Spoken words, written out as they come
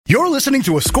You're listening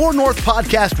to a Score North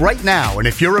podcast right now, and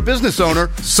if you're a business owner,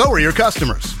 so are your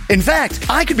customers. In fact,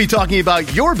 I could be talking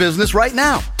about your business right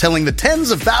now, telling the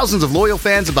tens of thousands of loyal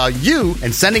fans about you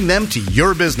and sending them to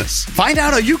your business. Find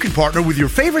out how you can partner with your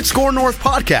favorite Score North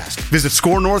podcast. Visit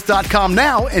scorenorth.com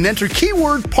now and enter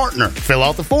keyword partner. Fill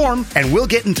out the form, and we'll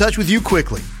get in touch with you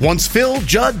quickly. Once Phil,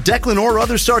 Judd, Declan, or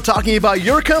others start talking about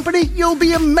your company, you'll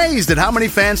be amazed at how many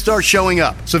fans start showing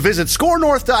up. So visit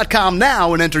scorenorth.com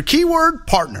now and enter keyword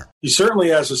partner. He certainly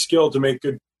has a skill to make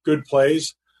good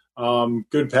plays,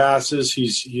 good passes.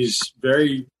 He's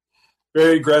very,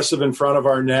 very aggressive in front of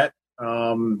our net.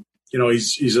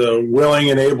 He's a willing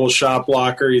and able shot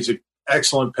blocker. He's an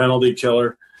excellent penalty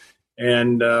killer,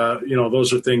 and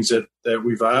those are things that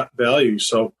we value.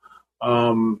 So,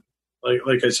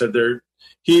 like I said,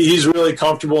 he's really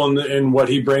comfortable in what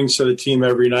he brings to the team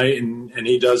every night, and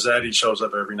he does that. He shows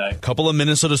up every night. A couple of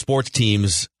Minnesota sports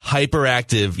teams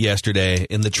hyperactive yesterday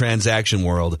in the transaction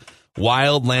world.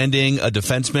 Wild landing a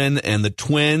defenseman, and the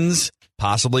Twins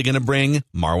possibly going to bring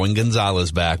Marwin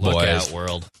Gonzalez back, boys. Look out,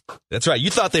 world. That's right.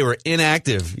 You thought they were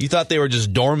inactive. You thought they were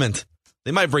just dormant.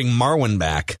 They might bring Marwin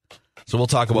back. So we'll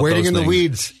talk about waiting those in things. the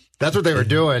weeds. That's what they were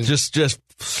doing. Just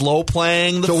slow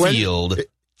playing the field.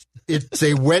 It's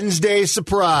a Wednesday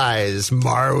surprise,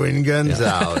 Marwin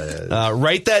Gonzalez.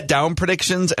 Write that down,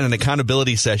 predictions, and an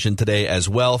accountability session today as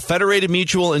well. Federated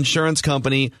Mutual Insurance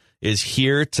Company is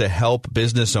here to help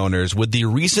business owners with the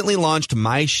recently launched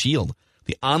MyShield,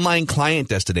 the online client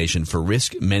destination for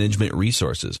risk management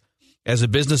resources. As a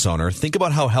business owner, think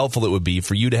about how helpful it would be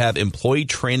for you to have employee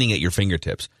training at your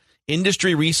fingertips,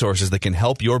 industry resources that can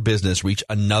help your business reach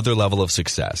another level of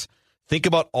success. Think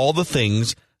about all the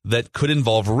things that could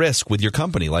involve risk with your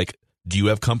company. Like, do you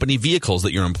have company vehicles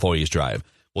that your employees drive?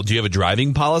 Well, do you have a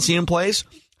driving policy in place?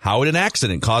 How would an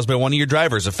accident caused by one of your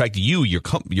drivers affect you, your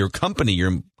company,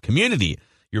 your community,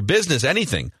 your business,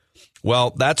 anything?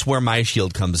 Well, that's where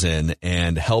MyShield comes in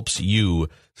and helps you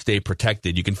stay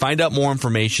protected. You can find out more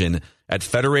information at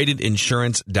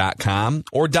federatedinsurance.com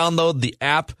or download the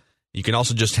app. You can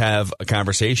also just have a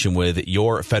conversation with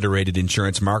your Federated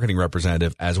Insurance marketing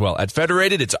representative as well. At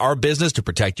Federated, it's our business to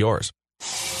protect yours.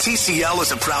 TCL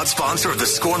is a proud sponsor of the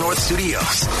Score North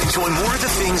Studios. Enjoy more of the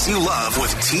things you love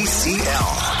with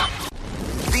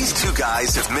TCL. These two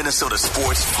guys have Minnesota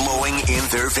sports flowing in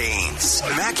their veins.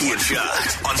 Mackie and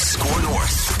Judd on Score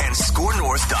North and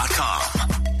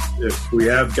ScoreNorth.com. If we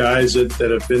have guys that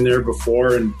have been there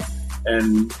before and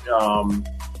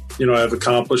have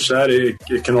accomplished that, it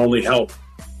can only help.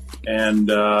 And,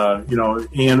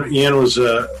 Ian was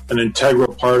an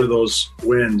integral part of those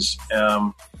wins,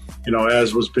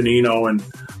 as was Bonino. And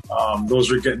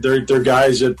they're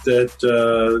guys that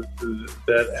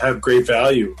have great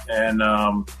value and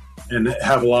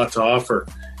have a lot to offer.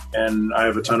 And I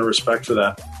have a ton of respect for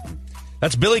that.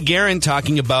 That's Billy Guerin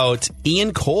talking about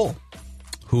Ian Cole,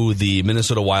 who the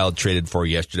Minnesota Wild traded for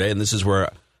yesterday. And this is where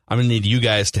I'm going to need you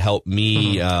guys to help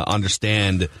me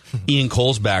understand Ian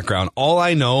Cole's background. All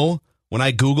I know when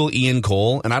I Google Ian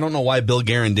Cole, and I don't know why Bill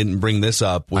Guerin didn't bring this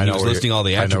up when he was listing all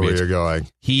the attributes. I know where you're going.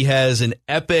 He has an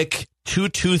epic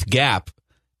two-tooth gap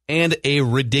and a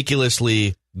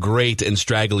ridiculously great and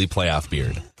straggly playoff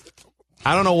beard.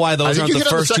 I don't know why those aren't the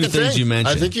first two things you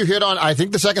mentioned. I think you hit on. I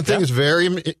think the second thing is very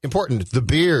important. The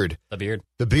beard. The beard.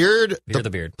 The beard. The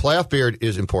beard. Playoff beard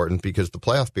is important because the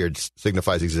playoff beard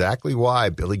signifies exactly why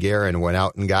Billy Guerin went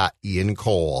out and got Ian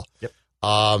Cole. Yep.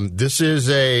 This is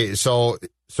Ian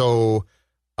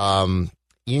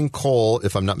Cole,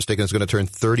 if I'm not mistaken, is going to turn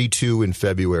 32 in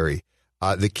February.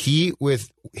 The key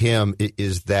with him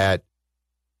is that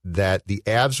the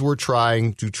Avs were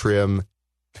trying to trim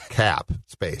cap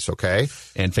space, okay?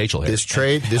 And facial hair. This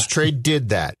trade did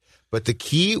that. But the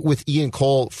key with Ian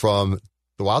Cole from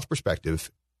the Wild's perspective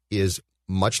is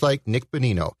much like Nick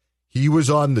Bonino. He was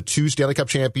on the two Stanley Cup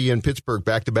champion Pittsburgh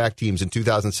back-to-back teams in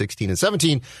 2016 and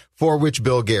 17, for which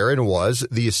Bill Guerin was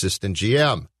the assistant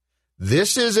GM.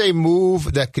 This is a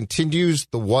move that continues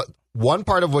the one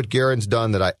part of what Guerin's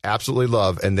done that I absolutely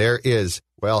love, and there is,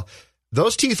 well,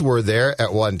 those teeth were there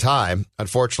at one time.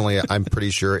 Unfortunately, I'm pretty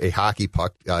sure a hockey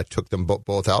puck took them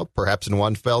both out, perhaps in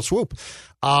one fell swoop.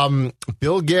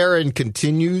 Bill Guerin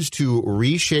continues to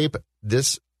reshape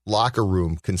this locker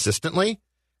room consistently.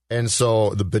 And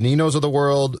so the Boninos of the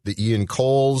world, the Ian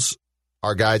Coles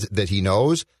are guys that he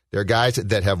knows. They're guys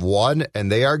that have won, and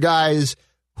they are guys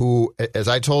who, as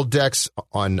I told Dex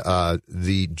on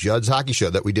the Judd's Hockey Show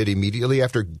that we did immediately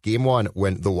after Game 1,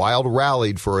 when the Wild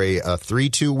rallied for a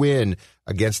 3-2 win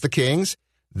against the Kings,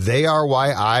 they are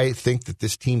why I think that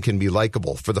this team can be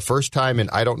likable. For the first time in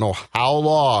I don't know how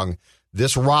long,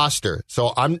 this roster.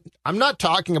 So I'm not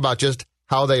talking about just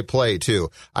how they play, too.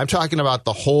 I'm talking about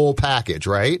the whole package,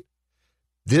 right?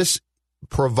 This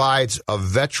provides a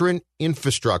veteran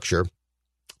infrastructure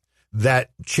that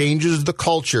changes the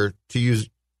culture, to use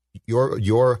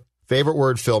your favorite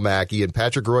word, Phil Mackey, and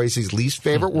Patrick Royce's least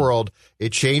favorite world.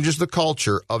 It changes the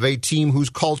culture of a team whose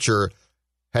culture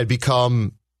had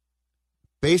become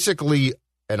basically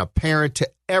and apparent to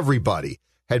everybody,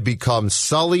 had become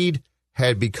sullied,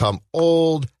 had become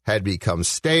old, had become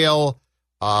stale.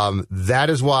 That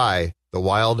is why the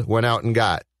Wild went out and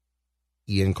got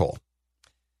Ian Cole.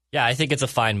 Yeah, I think it's a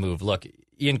fine move. Look,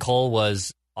 Ian Cole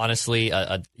was honestly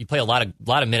he played a lot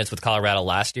of minutes with Colorado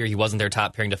last year. He wasn't their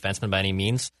top pairing defenseman by any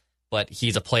means, but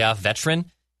he's a playoff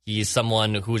veteran. He's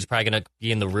someone who's probably going to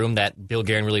be in the room that Bill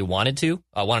Guerin really wanted to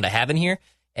have in here.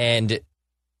 And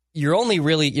he's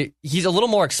a little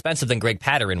more expensive than Greg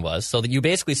Patterin was, so that you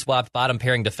basically swapped bottom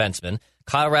pairing defensemen.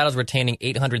 Colorado's retaining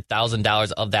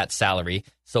 $800,000 of that salary,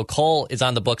 so Cole is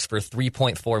on the books for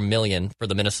 $3.4 million for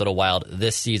the Minnesota Wild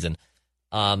this season.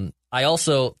 I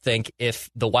also think if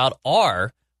the Wild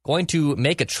are going to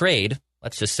make a trade,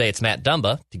 let's just say it's Matt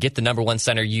Dumba, to get the number one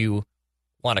center you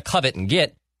want to covet and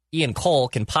get, Ian Cole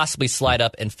can possibly slide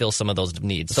up and fill some of those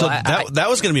needs. So that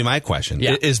was going to be my question.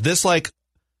 Yeah. Is this like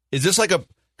a,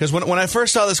 because when I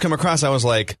first saw this come across, I was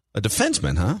like, a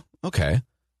defenseman, huh? Okay.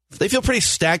 They feel pretty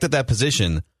stacked at that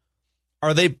position.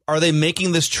 Are they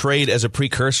making this trade as a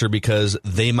precursor because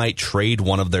they might trade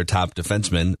one of their top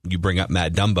defensemen, you bring up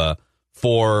Matt Dumba,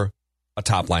 for a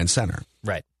top-line center?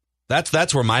 Right.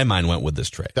 That's where my mind went with this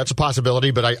trade. That's a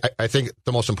possibility, but I think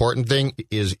the most important thing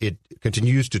is it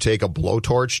continues to take a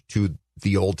blowtorch to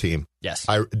the old team. Yes.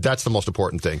 That's the most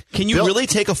important thing. Can you really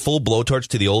take a full blowtorch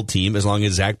to the old team as long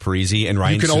as Zach Parise and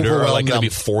Ryan Suter are like going to be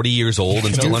 40 years old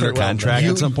and still under contract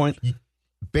at some point?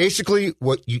 Basically,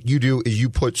 what you do is you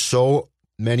put so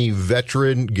many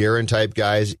veteran Guerin-type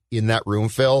guys in that room,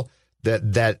 Phil,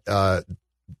 that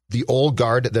the old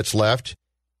guard that's left,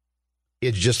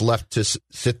 it's just left to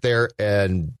sit there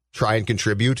and try and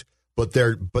contribute, but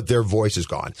their voice is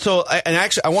gone. So,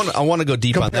 I want to go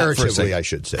deep on that for a second, I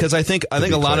should say, because I think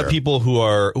a lot of people who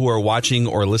are watching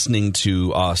or listening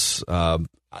to us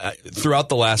throughout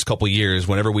the last couple of years,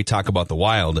 whenever we talk about the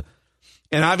Wild,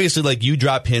 and obviously, like, you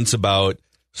drop hints about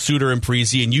Suter and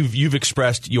Parise, and you've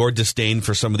expressed your disdain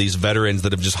for some of these veterans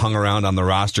that have just hung around on the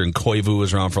roster, and Koivu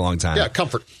was around for a long time. Yeah,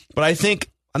 comfort. But I think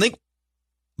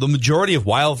the majority of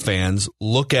Wild fans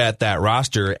look at that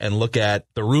roster and look at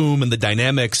the room and the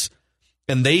dynamics,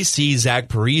 and they see Zach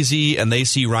Parise and they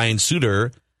see Ryan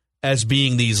Suter as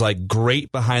being these like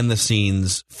great behind the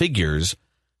scenes figures.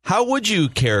 How would you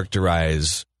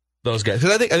characterize those guys?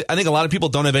 Because I think a lot of people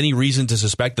don't have any reason to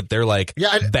suspect that they're like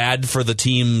bad for the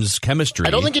team's chemistry.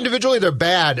 I don't think individually they're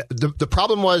bad. The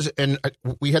problem was, and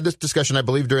we had this discussion, I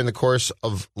believe, during the course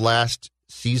of last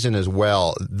season as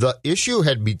well. The issue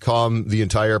had become the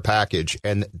entire package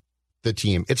and the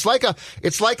team. It's like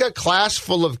a class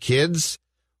full of kids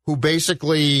who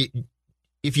basically,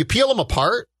 if you peel them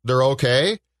apart, they're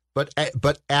okay. But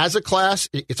as a class,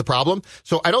 it's a problem.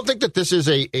 So I don't think that this is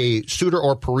a Suter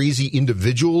or Parise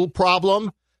individual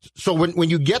problem. So when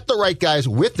you get the right guys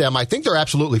with them, I think they're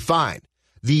absolutely fine.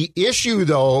 The issue,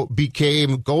 though,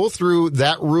 became go through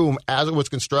that room as it was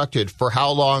constructed for how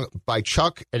long by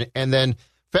Chuck, and then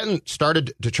Fenton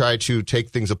started to try to take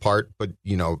things apart, but,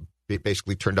 it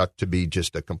basically turned out to be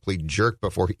just a complete jerk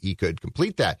before he could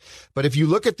complete that. But if you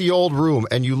look at the old room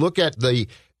and you look at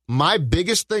my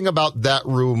biggest thing about that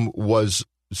room was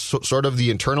sort of the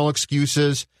internal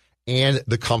excuses and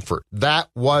the comfort. That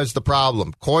was the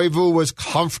problem. Koivu was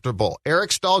comfortable.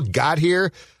 Eric Stahl got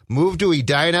here, moved to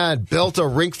Edina, and built a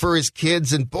rink for his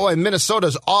kids, and boy,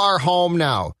 Minnesota's our home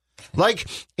now. Like,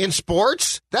 in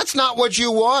sports, that's not what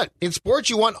you want. In sports,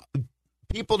 you want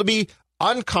people to be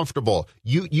uncomfortable.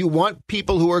 You want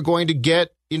people who are going to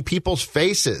get in people's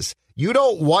faces. You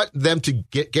don't want them to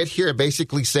get here and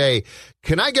basically say,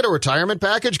 can I get a retirement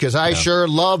package? Because I sure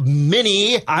love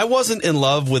Minnie. I wasn't in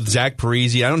love with Zach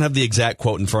Parise. I don't have the exact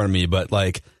quote in front of me, but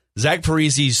like Zach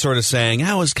Parise sort of saying,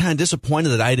 I was kind of disappointed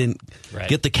that I didn't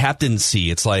get the captaincy.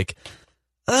 It's like,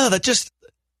 I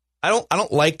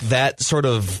don't like that sort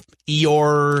of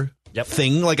Eeyore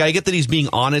thing. Like, I get that he's being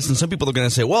honest, and some people are going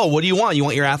to say, well, what do you want? You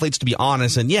want your athletes to be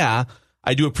honest. And yeah,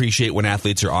 I do appreciate when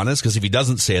athletes are honest, because if he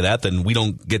doesn't say that, then we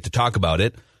don't get to talk about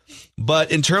it.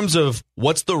 But in terms of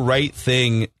what's the right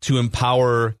thing to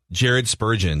empower Jared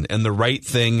Spurgeon and the right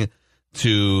thing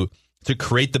to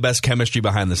create the best chemistry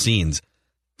behind the scenes,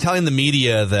 telling the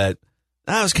media that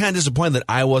I was kind of disappointed that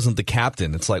I wasn't the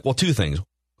captain. It's like, well, two things.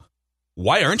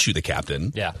 Why aren't you the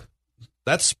captain? Yeah.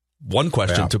 That's one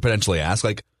question to potentially ask.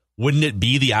 Like, wouldn't it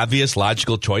be the obvious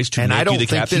logical choice to make you the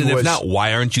captain? And if not,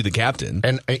 why aren't you the captain?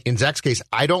 And in Zach's case,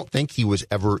 I don't think he was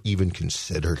ever even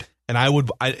considered. And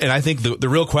I think the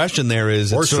real question there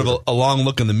is it's sort of a long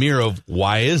look in the mirror of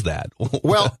why is that?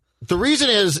 Well, the reason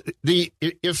is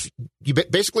if you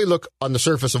basically look on the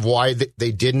surface of why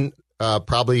they didn't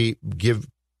probably give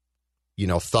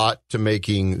thought to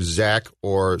making Zach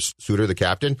or Suter the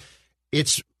captain,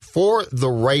 it's for the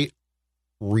right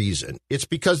reason. It's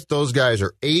because those guys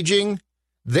are aging.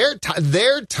 Their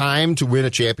time to win a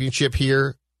championship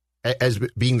here as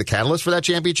being the catalyst for that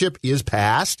championship is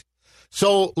past.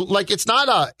 So, it's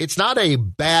not a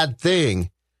bad thing.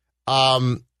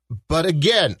 But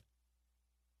again,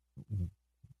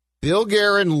 Bill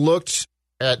Guerin looked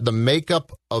at the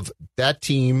makeup of that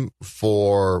team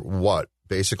for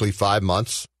basically 5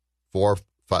 months,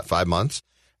 5 months.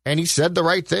 And he said the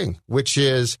right thing, which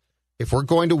is if we're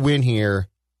going to win here,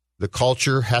 the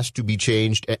culture has to be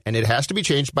changed, and it has to be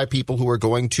changed by people who are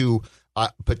going to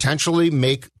potentially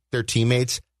make their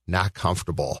teammates not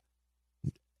comfortable.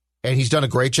 And he's done a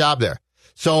great job there.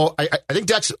 So I think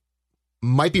Dex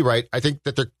might be right. I think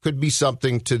that there could be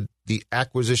something to the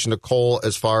acquisition of Cole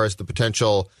as far as the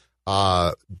potential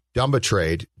Dumba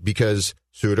trade, because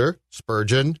Suter,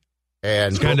 Spurgeon,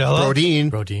 and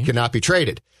Brodin cannot be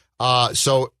traded.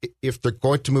 So if they're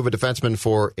going to move a defenseman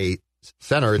for a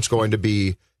center, it's going to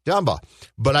be Dumba.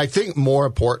 But I think more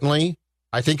importantly,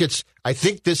 I think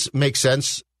this makes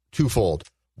sense twofold.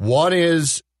 One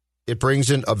is it brings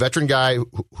in a veteran guy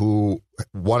who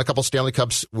won a couple Stanley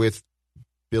Cups with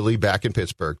Billy back in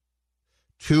Pittsburgh.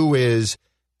 Two is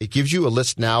it gives you a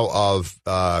list now of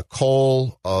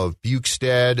Cole, of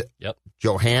Bukestad,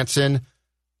 Johansson,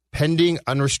 pending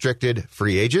unrestricted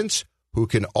free agents who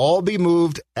can all be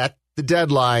moved at the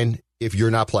deadline if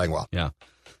you're not playing well. Yeah.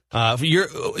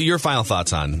 Your final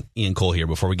thoughts on Ian Cole here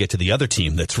before we get to the other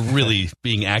team that's really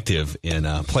being active in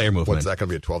player movement. What's that going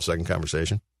to be, a 12-second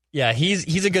conversation? Yeah,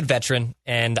 he's a good veteran,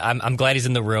 and I'm glad he's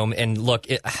in the room. And look,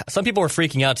 some people were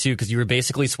freaking out too because you were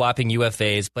basically swapping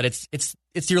UFAs, but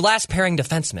it's your last pairing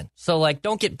defenseman. So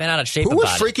don't get bent out of shape. Who was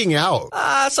freaking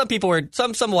out? Some people were.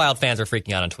 Some Wild fans are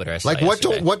freaking out on Twitter.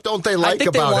 What don't they like about it? I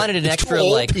think they wanted an extra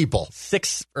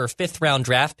 6th or 5th round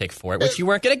draft pick for it, which you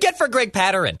weren't going to get for Greg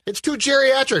Patterson. It's 2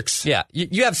 geriatrics. Yeah,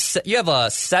 you have 7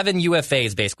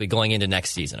 UFAs basically going into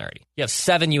next season already. You have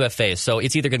 7 UFAs, so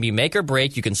it's either going to be make or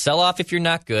break. You can sell off if you're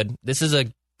not good. This is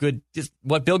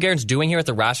what Bill Guerin's doing here at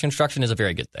the roster construction is a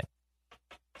very good thing.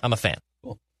 I'm a fan.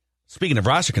 Cool. Speaking of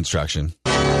roster construction,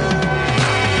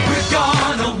 we're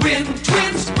gonna win,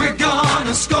 Twins. We're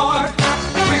gonna score.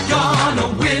 We're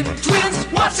gonna win, Twins.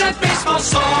 Watch that baseball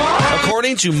soar.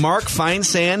 According to Mark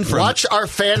Feinsand from Watch our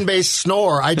fan base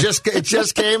snore. It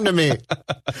just came to me.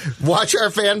 Watch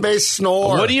our fan base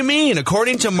snore. What do you mean?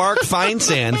 According to Mark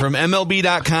Feinsand from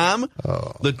MLB.com,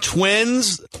 the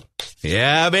Twins.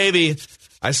 Yeah, baby.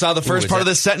 I saw the first part of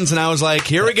this sentence and I was like,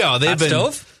 here we go.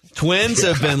 Twins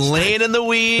have been laying in the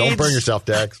weeds. Don't burn yourself,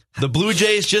 Dax. The Blue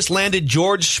Jays just landed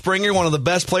George Springer, one of the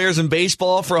best players in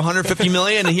baseball, for $150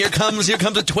 million. And here comes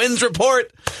a Twins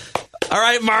report. All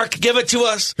right, Mark, give it to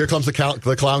us. Here comes the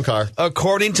clown car.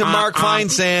 According to Mark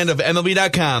Feinsand of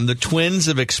MLB.com, the Twins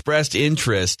have expressed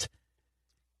interest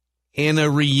in a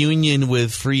reunion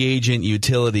with free agent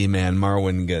utility man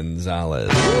Marwin Gonzalez.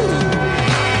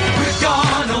 We're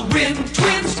gonna win,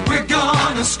 Twins. We're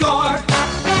gonna score.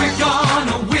 We're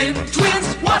gonna win,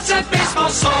 Twins. Watch that baseball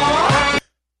soar.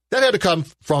 That had to come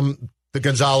from the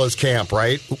Gonzalez camp,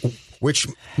 right? Which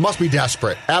must be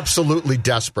desperate. Absolutely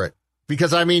desperate.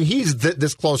 Because, he's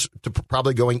this close to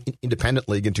probably going independent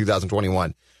league in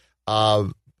 2021.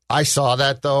 I saw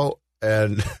that, though,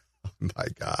 and my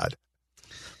God.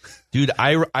 Dude,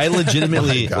 I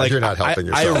legitimately you're not helping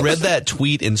yourself. I read that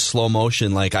tweet in slow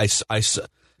motion,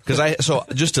 so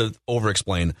just to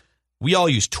over-explain, we all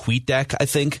use TweetDeck, I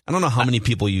think. I don't know how many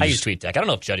people use. I use TweetDeck. I don't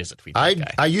know if Judd is a TweetDeck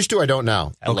guy. I used to. I don't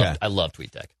now. I love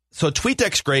TweetDeck. So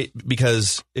TweetDeck's great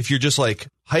because if you're just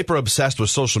hyper obsessed with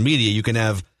social media, you can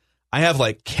have. I have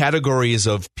categories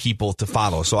of people to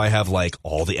follow. So I have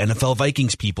all the NFL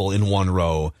Vikings people in one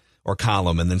row or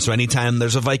column, and then so anytime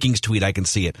there's a Vikings tweet, I can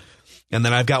see it. And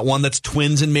then I've got one that's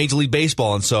Twins in Major League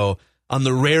Baseball, and so on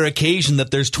the rare occasion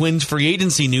that there's Twins free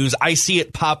agency news, I see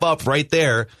it pop up right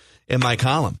there in my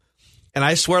column. And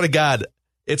I swear to God,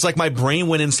 it's like my brain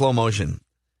went in slow motion.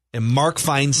 And Mark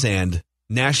Feinsand,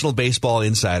 National Baseball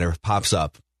Insider, pops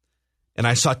up. And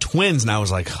I saw Twins, and I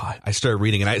was like, I started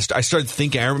reading, and I started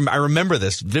thinking, I remember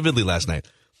this vividly last night.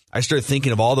 I started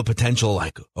thinking of all the potential,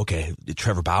 okay,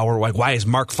 Trevor Bauer, why is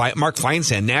Mark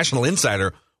Feinsand, National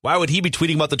Insider, why would he be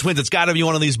tweeting about the Twins? It's got to be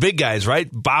one of these big guys, right?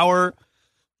 Bauer,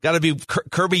 Got to be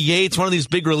Kirby Yates, one of these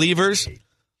big relievers.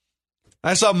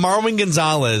 I saw Marwin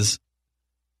Gonzalez,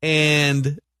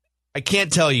 and I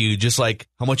can't tell you just like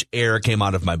how much air came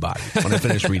out of my body when I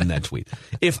finished reading that tweet.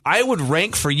 If I would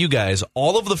rank for you guys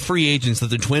all of the free agents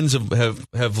that the Twins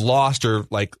have lost or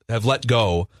like have let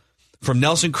go, from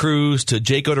Nelson Cruz to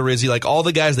Jake Odorizzi, like all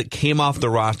the guys that came off the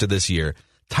roster this year,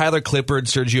 Tyler Clippard,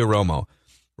 Sergio Romo,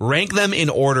 rank them in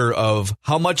order of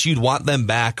how much you'd want them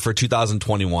back for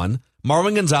 2021.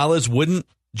 Marwin Gonzalez wouldn't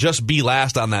just be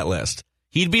last on that list.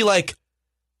 He'd be like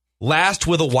last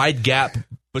with a wide gap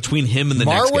between him and the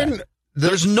next guy.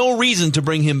 There's no reason to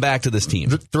bring him back to this team.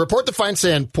 The report that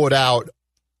Feinsand put out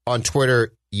on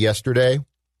Twitter yesterday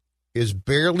is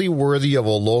barely worthy of a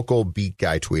local beat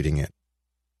guy tweeting it.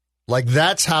 Like,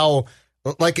 that's how,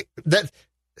 like, that,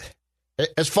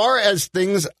 as far as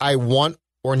things I want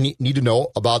or need to know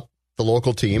about the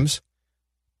local teams,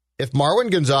 if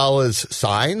Marwin Gonzalez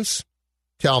signs,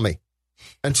 tell me.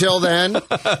 Until then,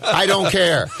 I don't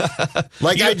care.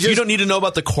 Like, you don't need to know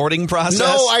about the courting process.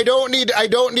 No, I don't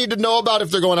need to know about if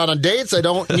they're going out on dates. I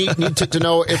don't need to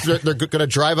know if they're going to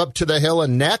drive up to the hill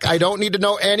and neck. I don't need to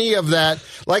know any of that.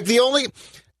 Like,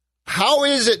 how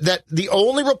is it that the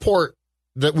only report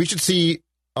that we should see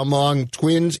among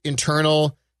Twins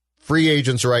internal free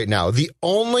agents right now, the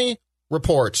only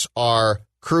reports are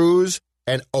Cruz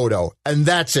and Odo, and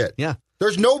that's it. Yeah.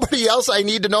 There's nobody else I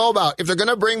need to know about. If they're going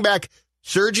to bring back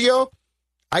Sergio,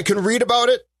 I can read about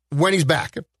it when he's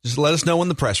back. Just let us know when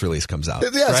the press release comes out.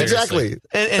 Yes, right? exactly.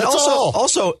 And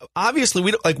also, obviously,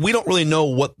 we don't really know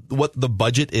what the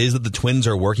budget is that the Twins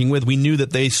are working with. We knew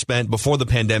that they spent, before the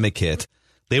pandemic hit,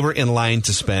 they were in line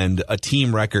to spend a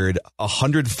team record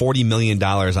 $140 million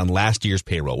on last year's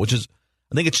payroll, which is,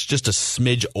 I think it's just a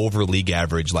smidge over league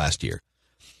average last year.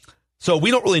 So we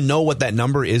don't really know what that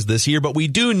number is this year, but we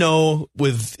do know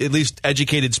with at least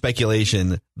educated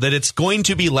speculation that it's going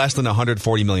to be less than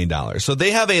 $140 million. So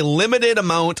they have a limited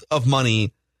amount of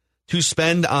money to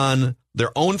spend on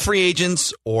their own free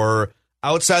agents or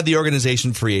outside the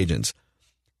organization free agents.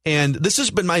 And this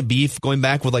has been my beef going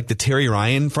back with like the Terry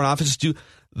Ryan front office too.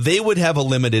 They would have a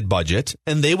limited budget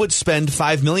and they would spend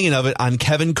 $5 million of it on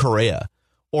Kevin Correa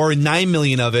or $9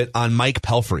 million of it on Mike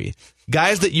Pelfrey.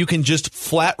 Guys that you can just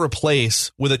flat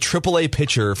replace with a AAA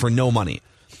pitcher for no money.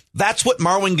 That's what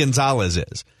Marwin Gonzalez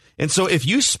is. And so if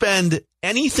you spend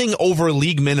anything over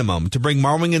league minimum to bring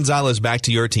Marwin Gonzalez back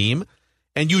to your team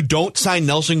and you don't sign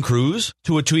Nelson Cruz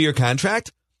to a 2-year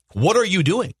contract, what are you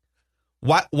doing?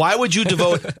 Why would you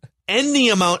devote any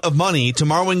amount of money to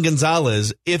Marwin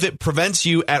Gonzalez if it prevents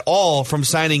you at all from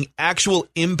signing actual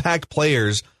impact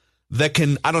players that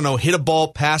can, I don't know, hit a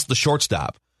ball past the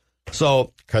shortstop?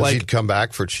 So, because like, he'd come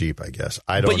back for cheap, I guess.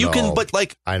 I don't know. But you can,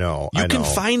 I know. You can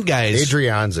find guys.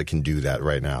 Adrianza can do that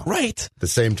right now. Right. The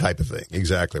same type of thing.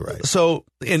 Exactly right. So,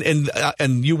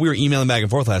 we were emailing back and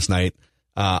forth last night.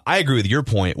 I agree with your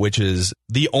point, which is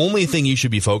the only thing you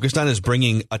should be focused on is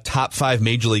bringing a top 5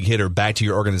 major league hitter back to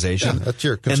your organization. Yeah, that's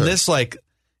your concern. And this,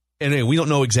 and we don't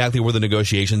know exactly where the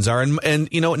negotiations are. And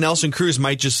Nelson Cruz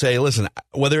might just say, listen,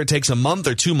 whether it takes a month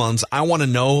or 2 months, I want to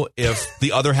know if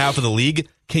the other half of the league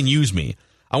can use me.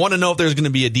 I want to know if there's going to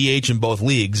be a DH in both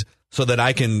leagues so that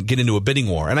I can get into a bidding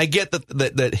war. And I get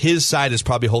that his side is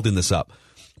probably holding this up.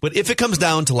 But if it comes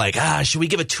down to should we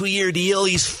give a 2-year deal?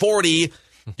 He's 40.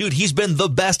 Dude, he's been the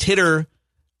best hitter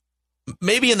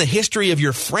maybe in the history of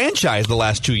your franchise the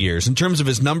last 2 years in terms of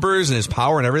his numbers and his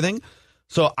power and everything.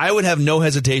 So I would have no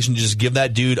hesitation to just give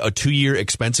that dude a 2-year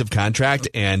expensive contract.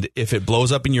 And if it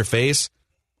blows up in your face,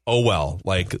 oh well.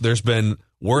 Like, there's been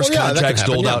worse contracts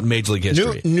doled out in Major League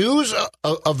history. News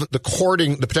of the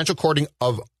potential courting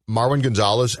of Marwin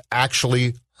Gonzalez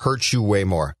actually hurts you way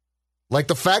more. Like,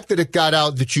 the fact that it got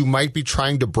out that you might be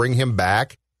trying to bring him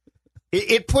back,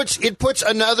 it puts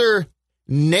another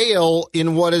nail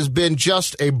in what has been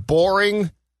just a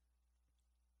boring,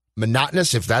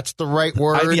 monotonous, if that's the right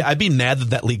word. I'd be mad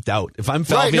that leaked out. If I'm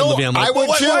Falvey and Levine, I'm like, I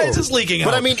would too. Why is this leaking out?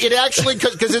 But I mean, it actually,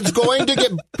 because it's going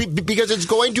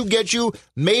to get you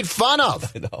made fun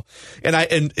of. I know.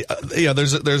 And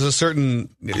there's a certain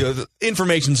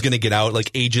information's going to get out.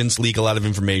 Like, agents leak a lot of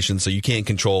information, so you can't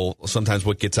control sometimes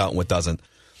what gets out and what doesn't.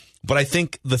 But I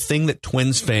think the thing that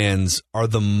Twins fans are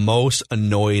the most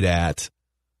annoyed at,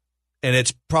 and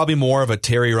it's probably more of a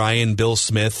Terry Ryan, Bill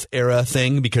Smith era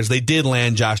thing, because they did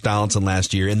land Josh Donaldson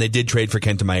last year, and they did trade for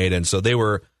Kenta Maeda, and so they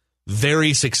were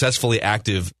very successfully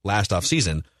active last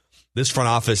offseason. This front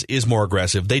office is more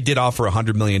aggressive. They did offer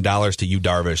 $100 million to Yu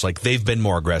Darvish. Like, they've been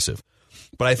more aggressive.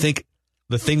 But I think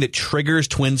the thing that triggers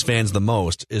Twins fans the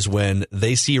most is when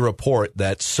they see a report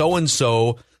that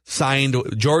so-and-so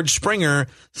George Springer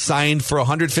signed for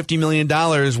 $150 million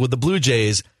with the Blue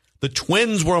Jays. The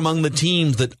Twins were among the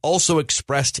teams that also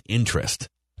expressed interest.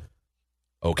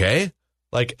 Okay?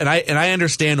 And I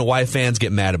understand why fans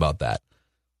get mad about that.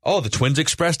 Oh, the Twins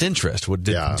expressed interest.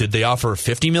 Did they offer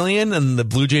 $50 million and the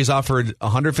Blue Jays offered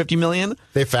 $150 million?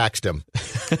 They faxed him.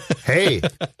 Hey,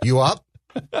 you up?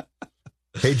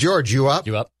 Hey, George, you up?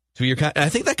 You up? And I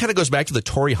think that kind of goes back to the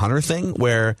Torrey Hunter thing,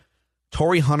 where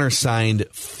Torrey Hunter signed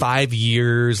 5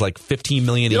 years, like $15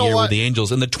 million a year with the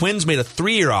Angels, and the Twins made a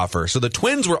 3-year offer. So the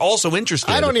Twins were also interested.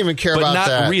 I don't even care about that.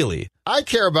 But not really. I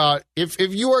care about if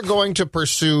you are going to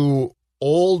pursue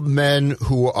old men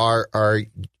who are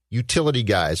utility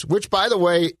guys, which, by the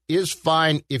way, is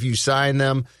fine if you sign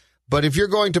them. But if you're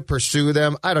going to pursue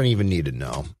them, I don't even need to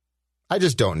know. I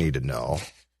just don't need to know.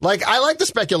 I like the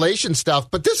speculation stuff,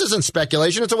 but this isn't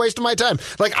speculation. It's a waste of my time.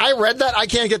 I read that. I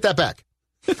can't get that back.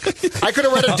 I could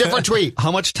have read a different tweet.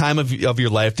 How much time of your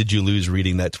life did you lose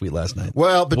reading that tweet last night?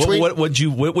 Well, what would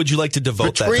you like to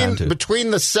devote that time to? Between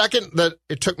the second that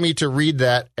it took me to read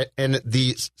that and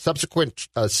the subsequent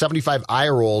 75 eye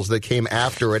rolls that came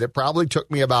after it, it probably took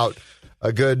me about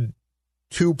a good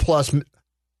 2+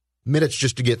 minutes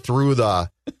just to get through the.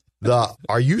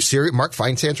 Are you serious? Mark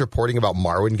Feinsand's reporting about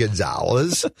Marwin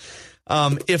Gonzalez.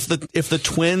 If the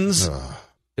Twins.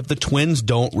 If the Twins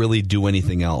don't really do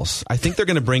anything else, I think they're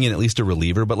going to bring in at least a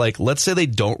reliever. But let's say they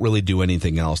don't really do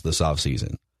anything else this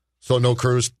offseason. So no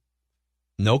Cruz?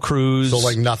 No Cruz. So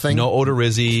nothing? No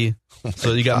Odorizzi.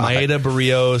 So you got Maeda,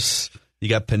 Barrios, you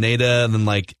got Pineda, and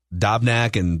then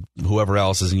Dobnak and whoever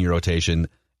else is in your rotation.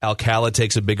 Alcala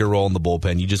takes a bigger role in the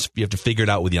bullpen. You have to figure it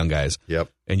out with young guys. Yep.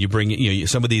 And you bring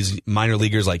some of these minor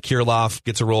leaguers like Kirilloff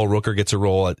gets a role, Rooker gets a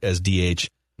role as DH.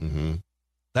 Mm-hmm.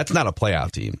 That's not a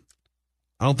playoff team.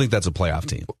 I don't think that's a playoff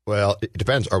team. Well, it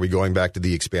depends. Are we going back to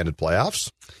the expanded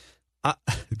playoffs?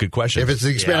 Good question. If it's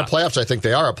the expanded playoffs, I think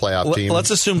they are a playoff team.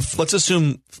 Let's assume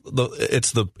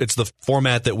it's the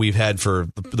format that we've had for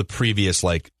the previous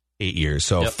 8 years.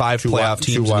 So 5 playoff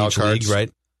teams in each league,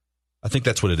 right? I think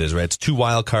that's what it is, right? It's 2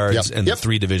 wild cards and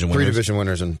 3 division winners. 3 division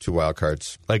winners and 2 wild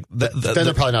cards. Then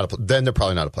they're probably not a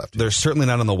playoff team. They're certainly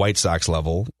not on the White Sox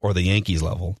level or the Yankees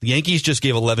level. The Yankees just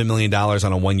gave $11 million on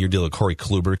a 1-year deal to Corey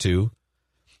Kluber too.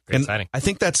 And exciting. I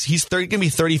think he's going to be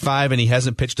 35 and he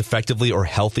hasn't pitched effectively or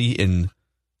healthy in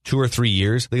 2 or 3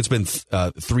 years. I think it's been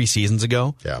 3 seasons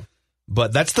ago. Yeah.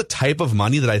 But that's the type of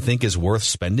money that I think is worth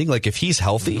spending. If he's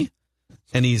healthy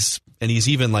and he's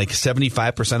even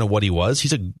 75% of what he was,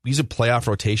 he's a playoff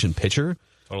rotation pitcher.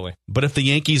 Totally. But if the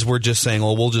Yankees were just saying,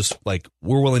 "Oh,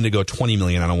 we're willing to go $20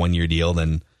 million on a 1-year deal,"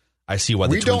 then I see why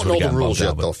the Twins would have gotten bumped out. We don't know the rules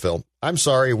yet, though, Phil. I'm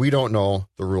sorry, we don't know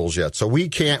the rules yet, so we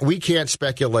can't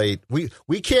speculate. We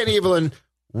can't even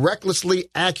recklessly,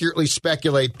 accurately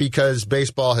speculate because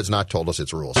baseball has not told us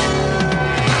its rules.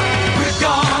 We're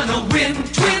gonna win,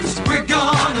 Twins. We're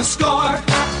gonna score.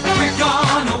 We're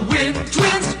gonna win,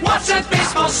 Twins. Watch that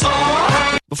baseball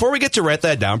soar. Before we get to write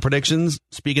that down predictions,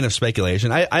 speaking of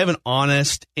speculation, I have an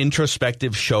honest,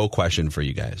 introspective show question for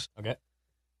you guys. Okay.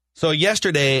 So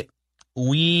yesterday,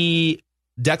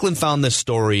 Declan found this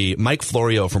story. Mike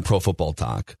Florio from Pro Football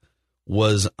Talk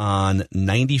was on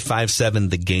 95.7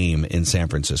 The Game in San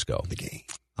Francisco. The Game.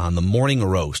 On the morning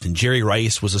roast. And Jerry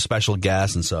Rice was a special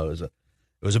guest. And so it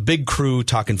was a big crew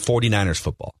talking 49ers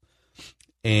football.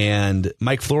 And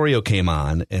Mike Florio came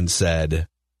on and said,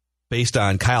 based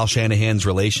on Kyle Shanahan's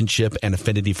relationship and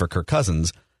affinity for Kirk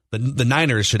Cousins, the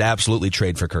Niners should absolutely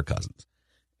trade for Kirk Cousins.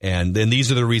 And then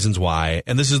these are the reasons why.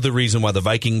 And this is the reason why the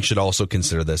Vikings should also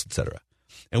consider this, et cetera.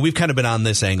 And we've kind of been on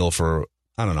this angle for,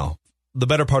 I don't know, the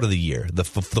better part of the year, the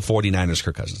 49ers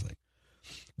Kirk Cousins thing.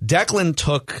 Declan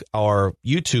took our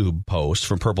YouTube post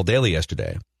from Purple Daily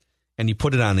yesterday, and he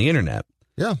put it on the internet.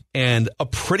 Yeah. And a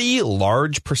pretty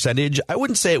large percentage, I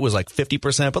wouldn't say it was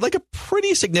 50%, but a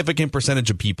pretty significant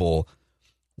percentage of people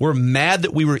were mad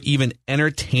that we were even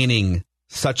entertaining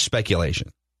such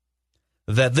speculation.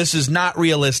 That this is not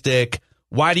realistic.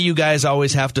 Why do you guys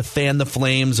always have to fan the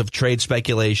flames of trade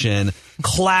speculation?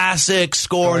 Classic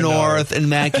Score North and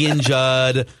Mackey and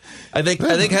Judd. I think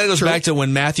kind of goes back to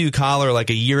when Matthew Collar,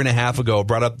 a year and a half ago,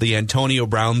 brought up the Antonio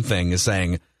Brown thing, is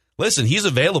saying, listen, he's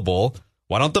available.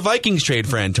 Why don't the Vikings trade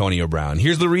for Antonio Brown?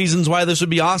 Here's the reasons why this would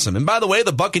be awesome. And by the way,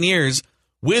 the Buccaneers,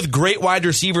 with great wide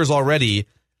receivers already,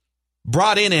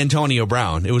 brought in Antonio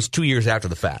Brown. It was 2 years after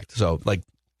the fact. So,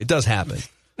 it does happen.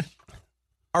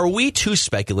 Are we too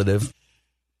speculative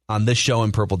on this show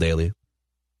in Purple Daily?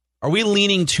 Are we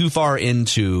leaning too far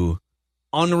into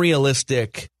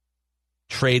unrealistic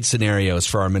trade scenarios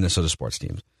for our Minnesota sports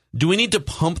teams? Do we need to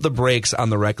pump the brakes on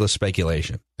the reckless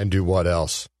speculation? And do what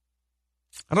else?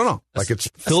 I don't know. Like it's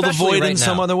fill the especially void right in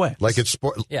some now. other way. like it's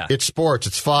sport. Yeah. It's sports.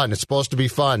 It's fun. It's supposed to be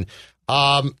fun.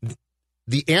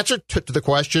 The answer to the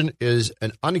question is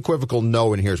an unequivocal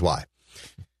no, and here's why.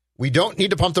 We don't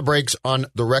need to pump the brakes on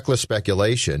the reckless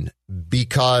speculation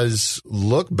because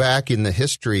look back in the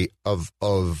history of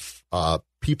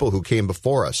people who came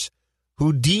before us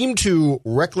who deemed to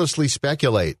recklessly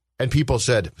speculate, and people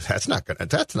said that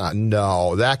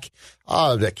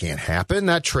can't happen.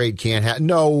 That trade can't happen.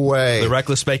 No way. The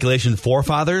reckless speculation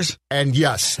forefathers. And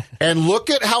yes, and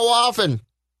look at how often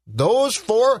those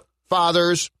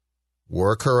forefathers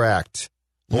were correct.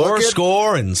 Lower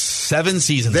score and 7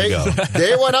 seasons ago.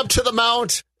 They went up to the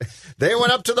mount. They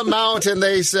went up to the mount and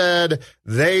they said,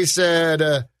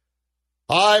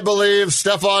 I believe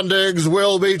Stephon Diggs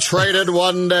will be traded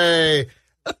one day.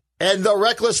 And the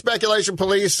reckless speculation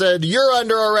police said, you're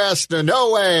under arrest.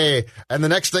 No way. And the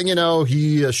next thing you know,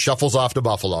 he shuffles off to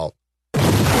Buffalo.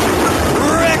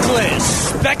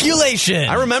 Reckless speculation.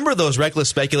 I remember those reckless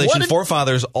speculation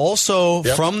forefathers also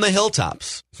from the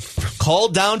hilltops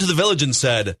called down to the village and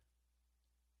said,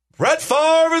 Brett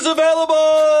Favre is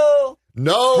available.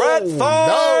 No. Brett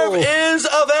Favre is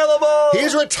available.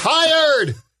 He's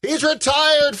retired. He's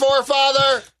retired,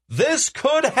 forefather. This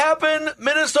could happen,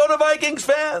 Minnesota Vikings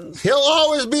fans. He'll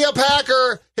always be a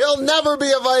Packer. He'll never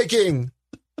be a Viking.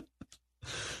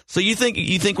 So you think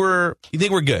we're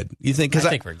good? You think? Because I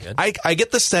think we're good. I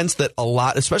get the sense that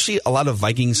especially a lot of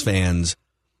Vikings fans,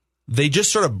 they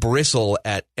just sort of bristle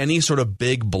at any sort of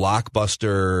big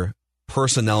blockbuster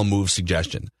personnel move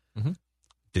suggestion. Mm-hmm.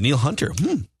 Danielle Hunter,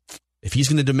 if he's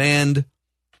going to demand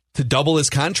to double his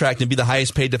contract and be the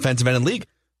highest paid defensive end in the league,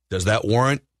 does that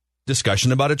warrant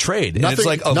discussion about a trade? And it's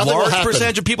like a large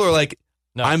percentage of people are like,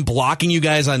 no. I'm blocking you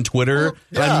guys on Twitter.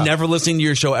 And I'm never listening to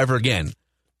your show ever again.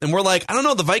 And we're like, I don't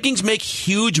know. The Vikings make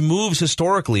huge moves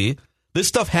historically. This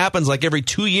stuff happens like every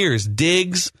 2 years.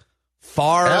 Diggs,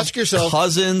 Favre, ask yourself,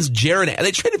 Cousins, Jared.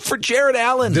 They traded for Jared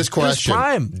Allen. This question: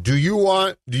 prime. Do you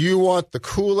want the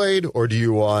Kool-Aid or do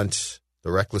you want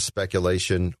the reckless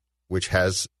speculation, which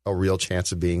has a real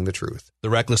chance of being the truth?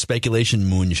 The reckless speculation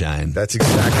moonshine. That's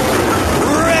exactly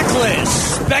right.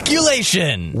 Reckless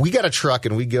speculation. We got a truck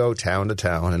and we go town to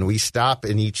town and we stop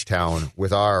in each town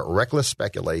with our reckless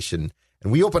speculation.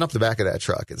 And we open up the back of that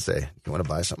truck and say, you want to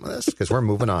buy some of this? Because we're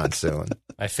moving on soon.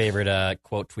 My favorite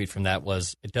quote tweet from that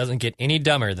was, it doesn't get any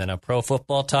dumber than a Pro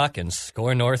Football Talk and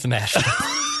Score North mashup.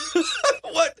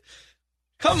 What?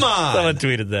 Come on. Someone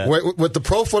tweeted that. What the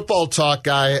Pro Football Talk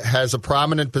guy has a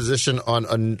prominent position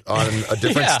on a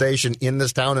different station in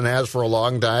this town and has for a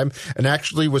long time, and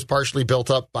actually was partially built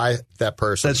up by that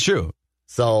person. That's true.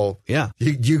 So yeah,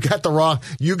 you got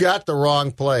the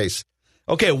wrong place.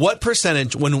 Okay, what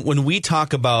percentage when we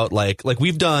talk about like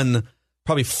we've done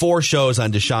probably 4 shows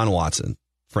on Deshaun Watson,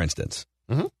 for instance,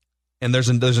 mm-hmm. and there's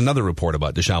another report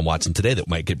about Deshaun Watson today that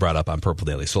might get brought up on Purple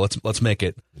Daily. So let's make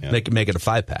it make it a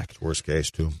 5-pack. Worst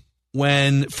case too.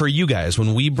 For you guys,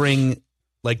 when we bring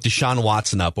like Deshaun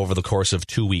Watson up over the course of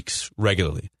 2 weeks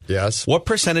regularly, yes, what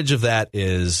percentage of that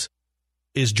is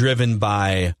driven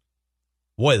by,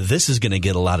 boy, this is going to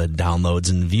get a lot of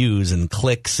downloads and views and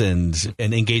clicks and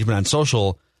engagement on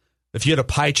social, if you had a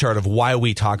pie chart of why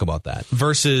we talk about that,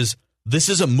 versus this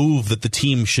is a move that the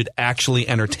team should actually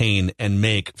entertain and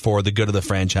make for the good of the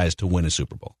franchise to win a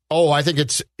Super Bowl? Oh, I think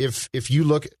it's if you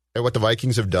look at what the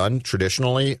Vikings have done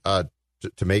traditionally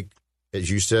to make,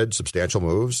 as you said, substantial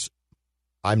moves,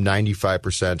 I'm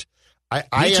 95%.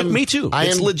 Me too.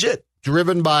 It's legit.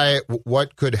 Driven by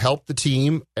what could help the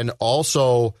team and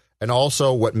also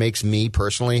what makes me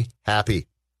personally happy.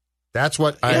 That's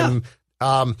what I'm.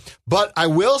 But I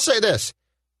will say this: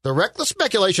 the reckless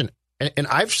speculation, and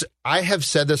I have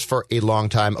said this for a long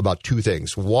time about 2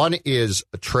 things. One is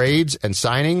trades and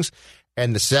signings,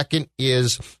 and the second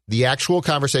is the actual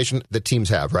conversation that teams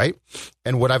have, right?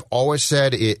 And what I've always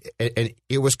said, and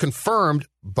it was confirmed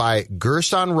by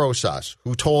Gerson Rosas,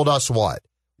 who told us what?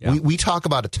 Yeah. We talk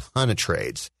about a ton of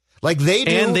trades. Like they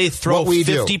do, and they throw what we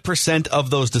 50% of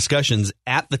those discussions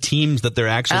at the teams that they're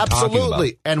actually talking about.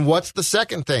 Absolutely. And what's the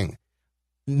second thing?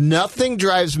 Nothing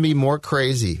drives me more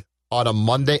crazy on a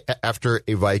Monday after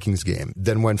a Vikings game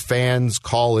than when fans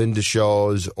call into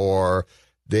shows or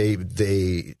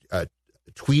they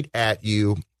tweet at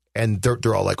you and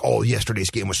they're all like, "Oh, yesterday's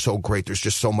game was so great. There's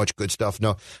just so much good stuff."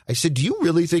 No, I said, do you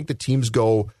really think the teams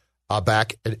go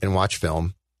back and watch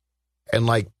film and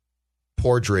like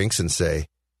pour drinks and say,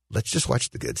 let's just watch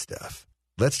the good stuff.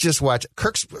 Let's just watch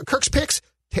Kirk's picks.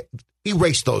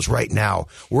 Erase those right now.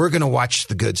 We're going to watch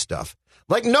the good stuff.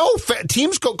 Like, no,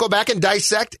 teams go back and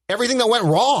dissect everything that went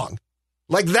wrong.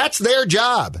 Like, that's their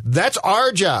job. That's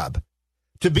our job.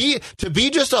 To be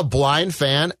just a blind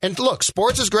fan, and look,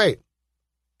 sports is great.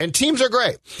 And teams are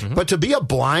great. But to be a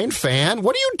blind fan,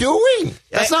 what are you doing?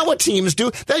 That's not what teams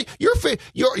do.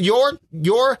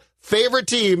 Your favorite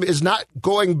team is not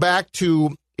going back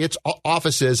to its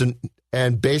offices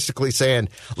and basically saying,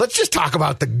 let's just talk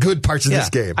about the good parts of this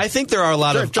game. I think there are a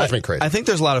lot of drives me crazy. I think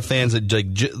there's a lot of fans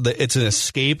that it's an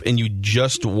escape and you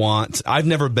just want. I've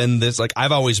never been this. Like,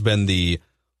 I've always been the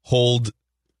hold.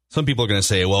 Some people are going to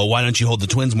say, well, why don't you hold the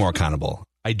Twins more accountable?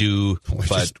 I do,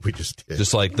 we just did.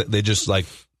 Just like they just like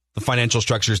the financial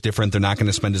structure is different. They're not going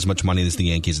to spend as much money as the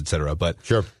Yankees, et cetera. But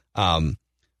sure.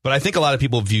 But I think a lot of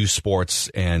people view sports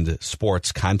and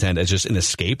sports content as just an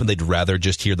escape, and they'd rather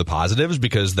just hear the positives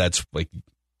because that's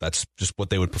just what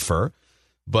they would prefer.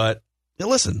 But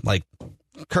listen, like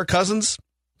Kirk Cousins,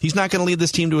 he's not going to lead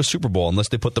this team to a Super Bowl unless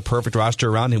they put the perfect roster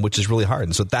around him, which is really hard.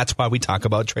 And so that's why we talk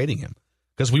about trading him,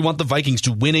 because we want the Vikings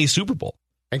to win a Super Bowl.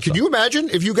 And can you imagine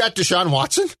if you got Deshaun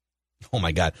Watson? Oh,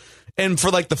 my God. And for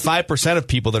like the 5% of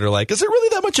people that are like, is there really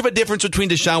that much of a difference between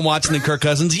Deshaun Watson and Kirk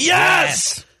Cousins?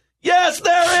 Yes! Yes,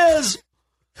 there is!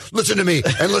 Listen to me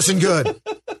and listen good.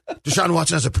 Deshaun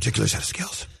Watson has a particular set of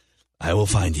skills. I will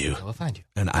find you.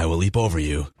 And I will leap over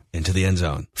you into the end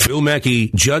zone. Phil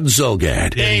Mackey, Judd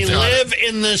Zulgad. They live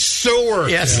in the sewer.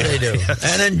 Yes, they do.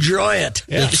 And enjoy it.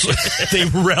 They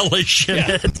relish in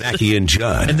it. Mackey and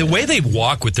Judd. And the way they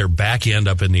walk with their back end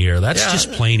up in the air, that's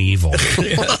just plain evil.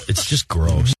 It's just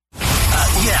gross.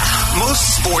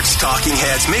 Most sports talking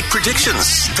heads make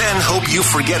predictions, then hope you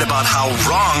forget about how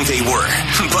wrong they were.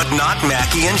 But not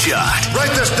Mackey and Judd.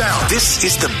 Write this down. This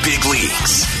is the big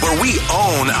leagues, where we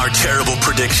own our terrible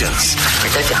predictions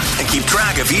and keep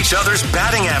track of each other's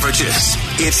batting averages.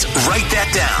 It's Write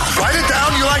That Down. Write it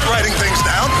down. You like writing things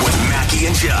down. With Mackey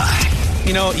and Judd.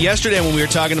 You know, yesterday when we were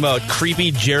talking about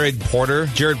creepy Jared Porter,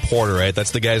 right?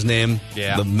 That's the guy's name?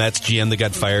 Yeah. The Mets GM that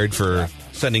got fired for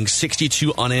sending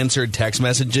 62 unanswered text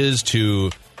messages to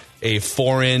a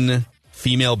foreign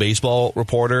female baseball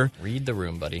reporter. Read the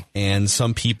room, buddy. And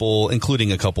some people,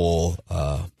 including a couple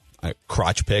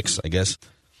crotch pics, I guess.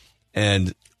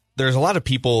 And there's a lot of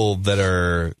people that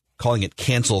are calling it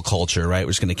cancel culture, right?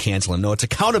 We're just going to cancel him. No, it's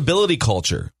accountability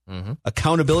culture. Mm-hmm.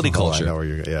 Accountability culture. I know where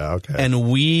you're. Yeah, okay. And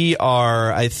we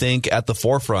are, I think, at the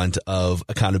forefront of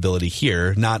accountability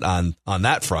here. Not on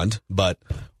that front, but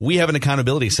we have an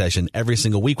accountability session every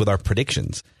single week with our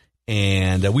predictions.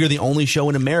 And we are the only show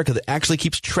in America that actually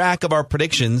keeps track of our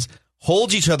predictions,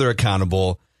 holds each other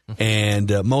accountable,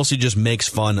 and mostly just makes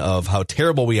fun of how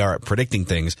terrible we are at predicting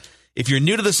things. If you're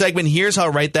new to the segment, here's how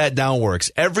Write That Down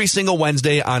works. Every single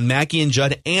Wednesday on Mackey and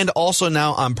Judd, and also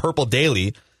now on Purple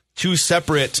Daily, 2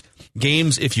 separate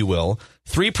games, if you will.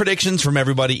 3 predictions from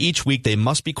everybody each week. They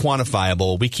must be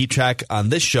quantifiable. We keep track on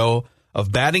this show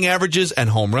of batting averages and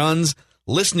home runs.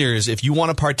 Listeners, if you want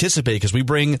to participate, because we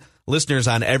bring listeners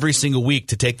on every single week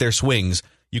to take their swings,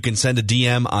 you can send a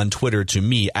DM on Twitter to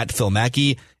me at Phil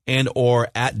Mackey and or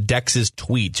at Dex's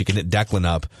tweet. You can hit Declan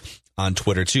up on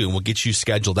Twitter too, and we'll get you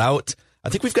scheduled out. I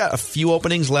think we've got a few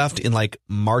openings left in like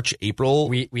March, April.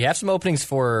 We have some openings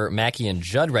for Mackey and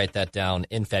Judd. Write that down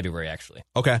in February, actually.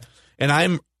 Okay, and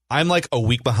I'm like a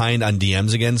week behind on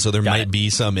DMs again, so there might be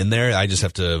some in there. I just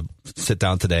have to sit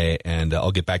down today, and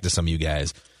I'll get back to some of you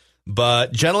guys.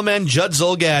 But gentlemen, Judd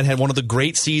Zulgad had one of the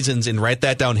great seasons in Write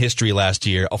That Down history last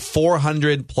year, a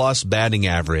 400-plus batting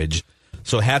average.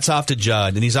 So hats off to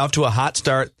Judd, and he's off to a hot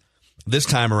start this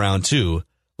time around too.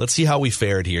 Let's see how we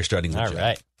fared here starting with Judd.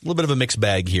 Right. A little bit of a mixed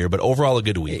bag here, but overall a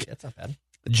good week. Hey, that's not bad.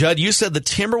 Judd, you said the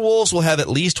Timberwolves will have at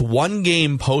least one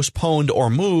game postponed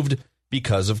or moved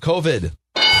because of COVID.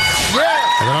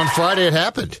 Yeah. And then on Friday it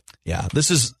happened. Yeah, this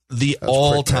is the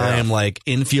all-time, like,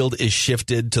 infield is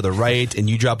shifted to the right, and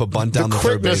you drop a bunt down the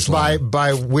third base line.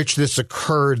 By which this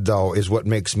occurred, though, is what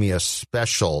makes me a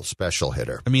special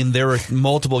hitter. I mean, there were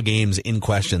multiple games in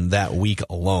question that week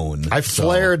alone. I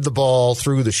flared the ball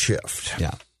through the shift.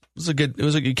 Yeah.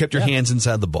 You kept your hands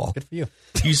inside the ball. Good for you.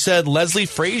 You said Leslie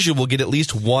Frazier will get at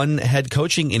least one head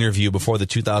coaching interview before the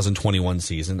 2021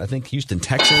 season. I think Houston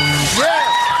Texans.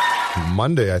 Yeah.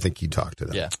 Monday, I think he talked to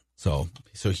them. Yeah.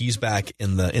 So he's back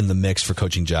in the mix for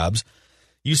coaching jobs.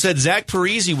 You said Zach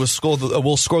Parise will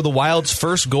score the Wild's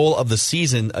first goal of the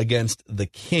season against the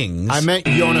Kings. I meant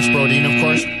Jonas Brodin, of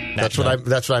course.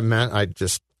 That's what I meant. I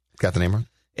just got the name wrong.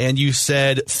 And you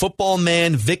said football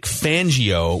man Vic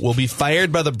Fangio will be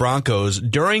fired by the Broncos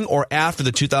during or after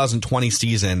the 2020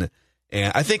 season.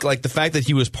 And I think like the fact that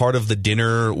he was part of the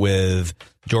dinner with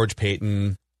George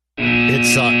Payton.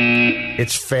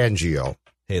 It's Fangio.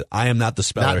 Hey, I am not the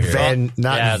speller here.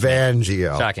 Not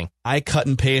Vangio. Shocking. I cut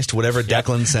and paste whatever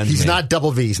Declan sends me. He's not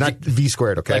double V. He's not V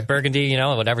squared, okay? Like Burgundy,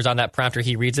 whatever's on that prompter,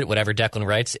 he reads it. Whatever Declan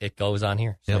writes, it goes on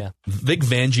here. So, Yep. Vic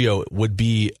Fangio would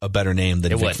be a better name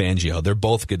than Vic Fangio. They're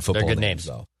both good football They're good names.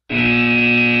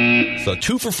 names. So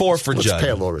 2 for 4 for Let's Judd. pay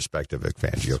a little respect to Vic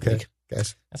Fangio, okay,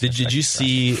 guys? Did you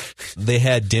see they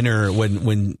had dinner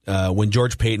when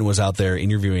George Payton was out there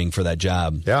interviewing for that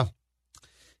job? Yeah.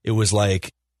 It was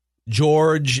like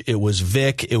George, it was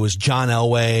Vic, it was John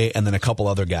Elway, and then a couple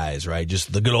other guys, right?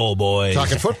 Just the good old boys.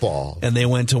 Talking football. And they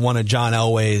went to one of John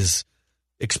Elway's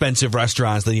expensive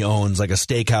restaurants that he owns, like a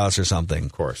steakhouse or something.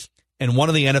 Of course. And one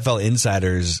of the NFL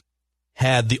insiders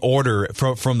had the order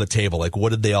from the table. Like, what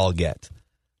did they all get?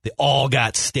 They all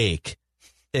got steak,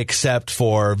 except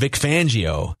for Vic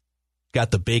Fangio got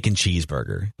the bacon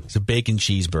cheeseburger. It's a bacon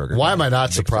cheeseburger. Why am I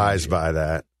not surprised by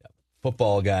that?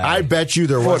 Football guy. I bet you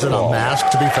there wasn't a mask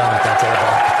to be found at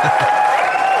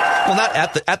that Well, not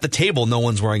at the table. No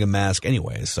one's wearing a mask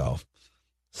anyway, so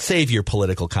save your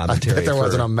political table. I commentary. bet there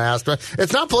wasn't a mask.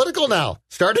 It's not political now.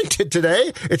 Starting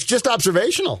today, it's just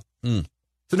observational. It's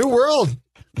a new world.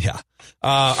 Yeah.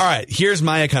 All right. Here's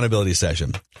my accountability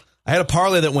session. I had a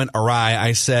parlay that went awry.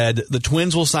 I said the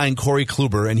Twins will sign Corey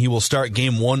Kluber and he will start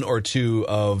game 1 or 2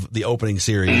 of the opening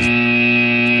series.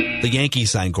 The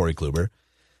Yankees signed Corey Kluber.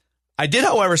 I did,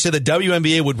 however, say the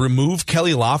WNBA would remove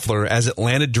Kelly Loeffler as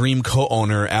Atlanta Dream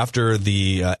co-owner after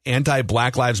the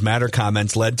anti-Black Lives Matter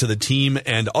comments led to the team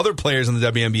and other players in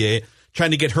the WNBA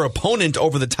trying to get her opponent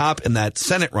over the top in that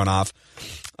Senate runoff.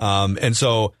 And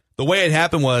so the way it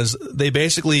happened was they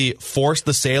basically forced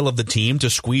the sale of the team to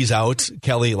squeeze out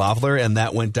Kelly Loeffler, and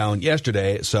that went down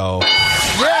yesterday. So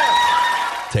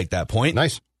take that point.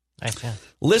 Nice. Yeah.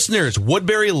 Listeners,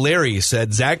 Woodbury Larry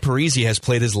said Zach Parise has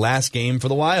played his last game for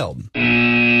the Wild.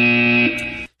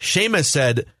 Seamus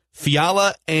said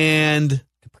Fiala and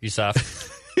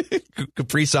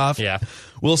Kaprizov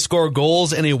will score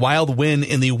goals in a Wild win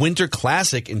in the Winter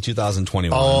Classic in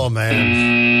 2021. Oh,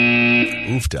 man.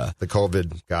 Oofta. The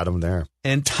COVID got him there.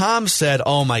 And Tom said,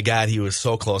 oh, my God, he was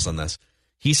so close on this.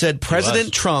 He said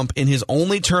President Trump in his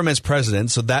only term as president,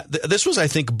 so that this was, I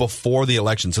think, before the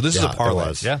election. So this is a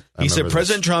parlay. He said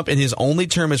President Trump in his only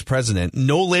term as president,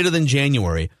 no later than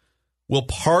January, will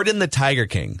pardon the Tiger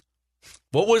King.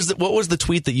 What was the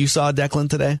tweet that you saw, Declan,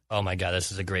 today? Oh, my God,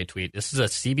 this is a great tweet. This is a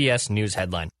CBS News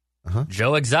headline.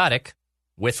 Joe Exotic,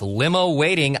 with limo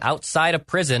waiting outside a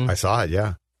prison. I saw it,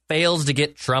 yeah. Fails to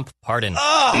get Trump pardoned.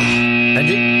 Oh!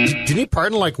 And did he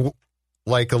pardon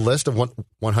like a list of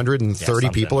 130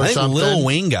 people or something? Lil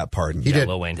Wayne got pardoned. He did.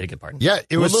 Lil Wayne did get pardoned. Yeah,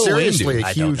 it was seriously a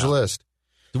huge list.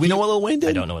 Do we know what Lil Wayne did?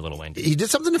 I don't know what Lil Wayne did. He did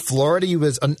something in Florida. He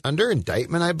was under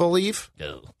indictment, I believe.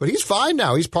 No. But he's fine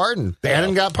now. He's pardoned.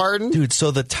 Bannon got pardoned. Dude,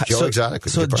 so Joe Exotic.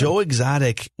 So Joe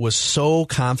Exotic was so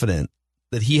confident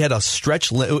that he had a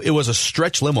stretch. It was a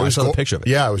stretch limo. I saw the picture of it.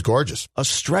 Yeah, it was gorgeous. A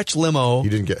stretch limo. You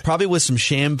didn't get probably with some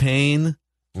champagne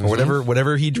or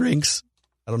whatever he drinks.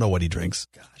 I don't know what he drinks.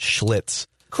 Schlitz.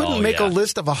 Couldn't make a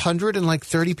list of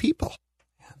 130 people.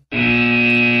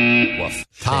 Woof.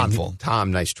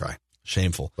 Tom, nice try.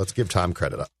 Shameful. Let's give Tom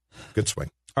credit up. Good swing.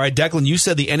 All right, Declan, you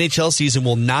said the NHL season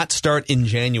will not start in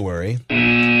January.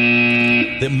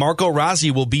 That Marco Rossi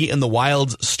will be in the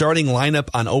Wild's starting lineup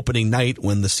on opening night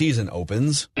when the season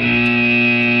opens.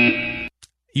 You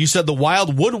said the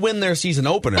Wild would win their season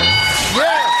opener.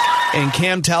 Yeah! And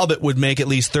Cam Talbot would make at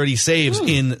least 30 saves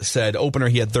in said opener.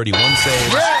 He had 31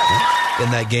 saves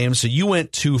in that game. So you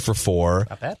went 2 for 4.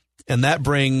 Not bad. And that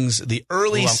brings the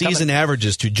early season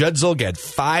averages to Judd Zulgad,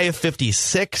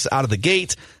 556 out of the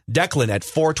gate. Declan at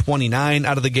 429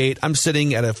 out of the gate. I'm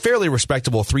sitting at a fairly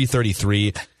respectable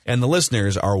 333. And the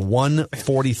listeners are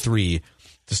 143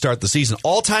 to start the season.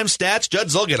 All-time stats, Judd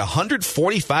Zulgad,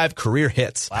 145 career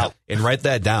hits. Wow. And write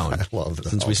that down. I love that.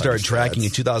 Since we started tracking in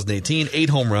 2018, 8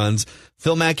 home runs.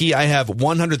 Phil Mackey, I have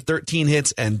 113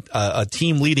 hits and a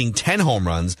team-leading 10 home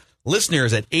runs.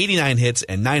 Listeners at 89 hits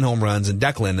and 9 home runs. And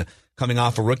Declan, coming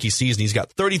off a rookie season, he's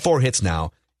got 34 hits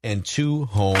now and 2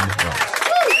 home runs.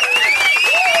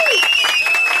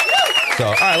 So,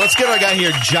 all right, let's get our guy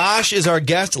here. Josh is our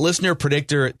guest listener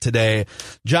predictor today.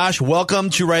 Josh,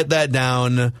 welcome to Write That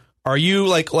Down. Are you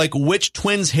like which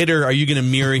Twins hitter are you going to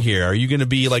mirror here? Are you going to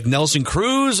be like Nelson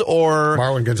Cruz or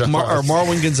Marwin Gonzalez?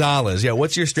 Marwin Gonzalez? Yeah,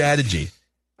 what's your strategy?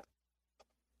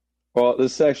 Well,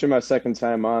 this is actually my second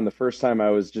time on. The first time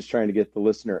I was just trying to get the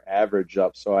listener average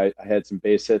up, so I had some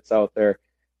base hits out there.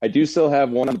 I do still have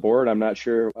one on the board. I'm not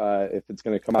sure if it's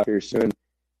going to come out here soon.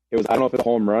 I don't know if it's a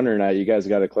home run or not. You guys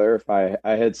got to clarify.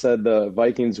 I had said the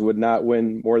Vikings would not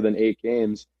win more than 8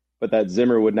 games, but that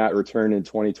Zimmer would not return in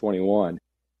 2021.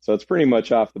 So it's pretty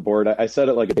much off the board. I said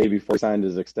it like a day before he signed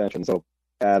his extension, so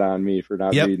bad on me for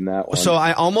not reading that one. So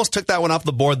I almost took that one off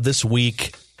the board this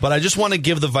week, but I just want to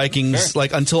give the Vikings,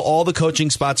 until all the coaching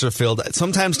spots are filled.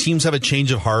 Sometimes teams have a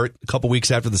change of heart a couple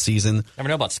weeks after the season. Never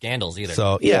know about scandals either.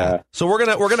 So, yeah. So we're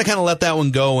gonna kind of let that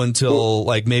one go until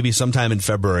maybe sometime in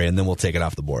February, and then we'll take it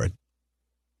off the board.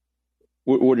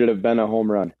 Would it have been a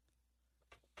home run?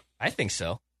 I think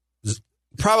so.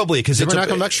 Probably, because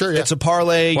it's a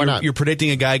parlay. Why not? You're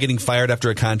predicting a guy getting fired after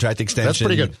a contract extension. That's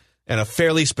pretty good. And a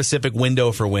fairly specific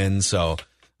window for wins. So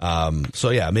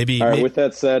yeah, maybe. All right. With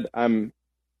that said, I'm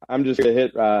just gonna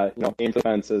hit aim for the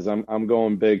fences. I'm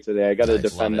going big today. I got to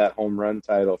defend that home run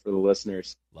title for the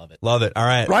listeners. Love it. Love it. All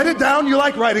right. Write it down. You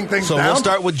like writing things down. So we'll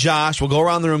start with Josh. We'll go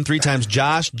around the room 3 times.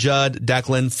 Josh, Judd,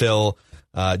 Declan, Phil.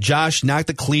 Josh, knock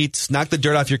the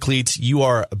dirt off your cleats. You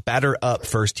are batter up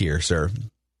first here, sir.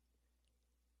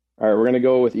 All right, we're going to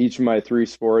go with each of my 3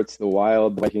 sports, the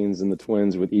Wild, the Vikings, and the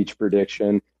Twins with each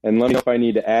prediction. And let me know if I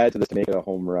need to add to this to make it a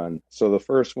home run. So the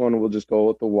first one, we'll just go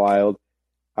with the Wild.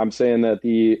 I'm saying that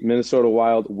the Minnesota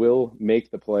Wild will make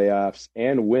the playoffs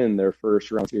and win their first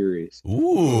round series.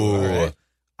 Ooh. Right.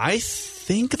 I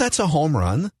think that's a home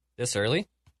run. This early?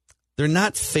 They're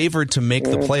not favored to make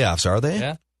the playoffs, are they?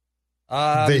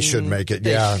 Yeah. They should make it,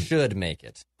 They should make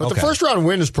it. But the first round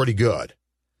win is pretty good.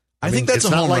 I think that's it's a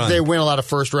not home like run. they win a lot of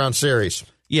first round series.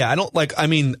 Yeah, I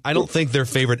don't think they're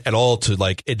favored at all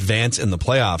to advance in the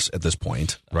playoffs at this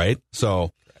point, right?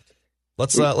 So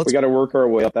let's we got to work our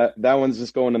way up. That one's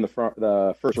just going in the first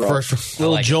round.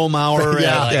 Little Joe Mauer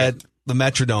at the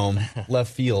Metrodome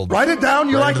left field. Write it down.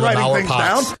 You like writing things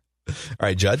down. All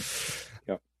right, Judd.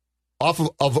 Off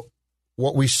of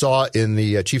what we saw in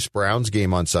the Chiefs-Browns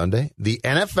game on Sunday, the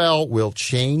NFL will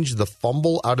change the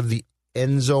fumble out of the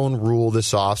end zone rule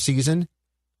this offseason,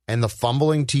 and the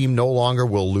fumbling team no longer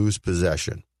will lose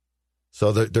possession.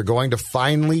 So they're going to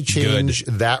finally change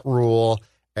that rule,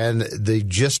 and the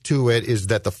gist to it is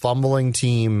that the fumbling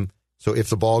team, so if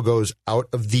the ball goes out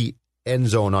of the end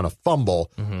zone on a fumble,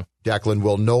 Declan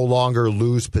will no longer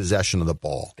lose possession of the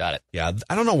ball. Got it. Yeah,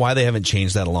 I don't know why they haven't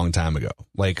changed that a long time ago.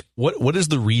 What is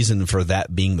the reason for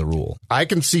that being the rule? I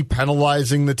can see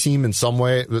penalizing the team in some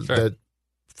way that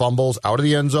fumbles out of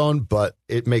the end zone, but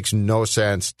it makes no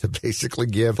sense to basically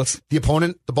give the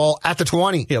opponent the ball at the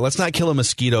 20. Yeah, let's not kill a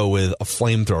mosquito with a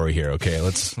flamethrower here, okay?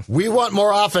 We want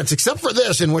more offense, except for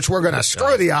this, in which we're going to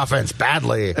screw the offense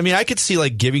badly. I mean, I could see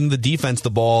giving the defense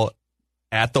the ball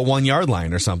at the 1 yard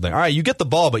line or something. All right, you get the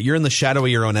ball, but you're in the shadow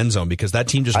of your own end zone because that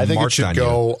team just marched on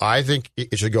you. I think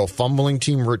it should go fumbling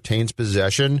team retains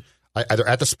possession either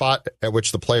at the spot at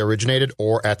which the play originated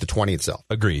or at the 20 itself.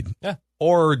 Agreed. Yeah.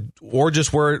 Or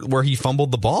just where he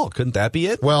fumbled the ball. Couldn't that be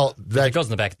it? Well, it goes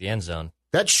in the back of the end zone.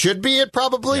 That should be it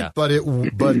probably, but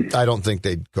I don't think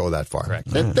they'd go that far. Correct.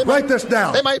 They write this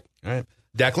down. They might. All right.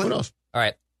 Declan? Who knows? All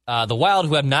right. The Wild,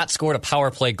 who have not scored a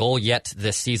power play goal yet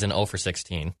this season, 0 for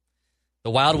 16.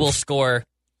 The Wild will score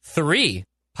 3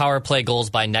 power play goals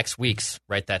by next week's.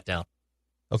 Write that down.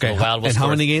 Okay. So the Wild will and score how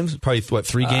many games? Probably,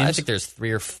 3 games? I think there's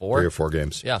 3 or 4. 3 or 4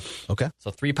 games. Yeah. Okay. So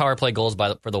 3 power play goals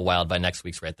for the Wild by next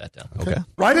week's. Write that down. Okay.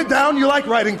 Write it down. You like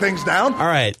writing things down. All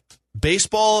right.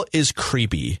 Baseball is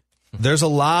creepy. There's a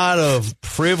lot of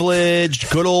privileged,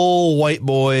 good old white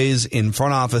boys in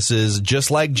front offices,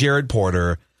 just like Jared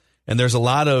Porter. And there's a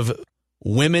lot of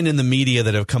women in the media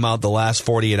that have come out the last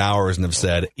 48 hours and have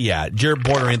said, yeah, Jared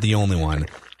Porter ain't the only one.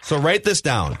 So write this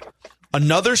down.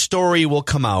 Another story will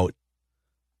come out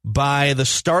by the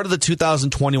start of the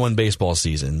 2021 baseball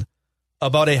season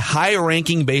about a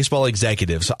high-ranking baseball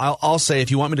executive. So I'll say, if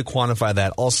you want me to quantify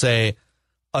that, I'll say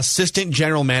assistant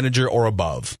general manager or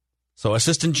above. So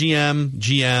assistant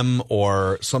GM,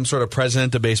 or some sort of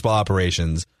president of baseball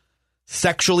operations,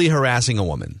 sexually harassing a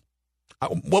woman.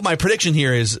 What my prediction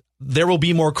here is there will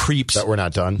be more creeps that we're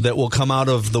not done that will come out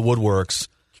of the woodworks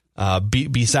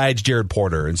besides Jared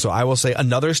Porter. And so I will say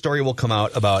another story will come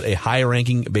out about a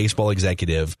high-ranking baseball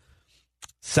executive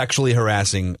sexually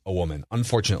harassing a woman,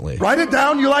 unfortunately. Write it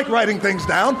down. You like writing things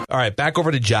down. All right, back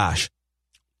over to Josh.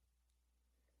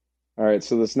 All right,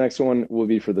 so this next one will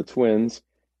be for the Twins.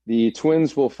 The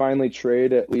Twins will finally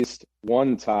trade at least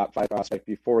one top 5 prospect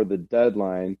before the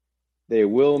deadline. They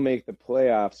will make the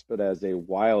playoffs, but as a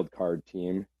wild card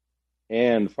team,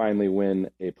 and finally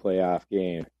win a playoff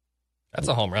game. That's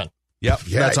a home run. Yep,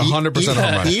 yeah, that's 100% a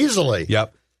home run. Easily.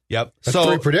 Yep. That's so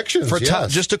 3 predictions.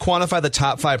 Just to quantify the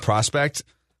top 5 prospect,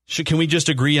 can we just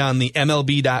agree on the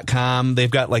MLB.com?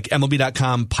 They've got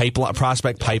MLB.com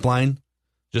prospect pipeline,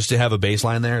 just to have a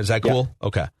baseline there. Is that cool? Yeah.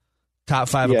 Okay. Top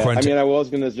 5 according to... I was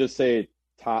going to just say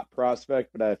top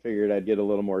prospect, but I figured I'd get a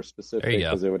little more specific There you go.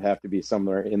 because it would have to be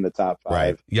somewhere in the top 5.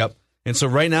 Right. Yep. And so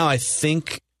right now, I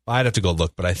think I'd have to go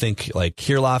look, but I think like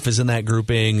Kirilloff is in that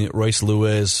grouping, Royce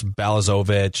Lewis,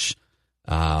 Balazovic,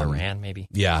 Duran, maybe.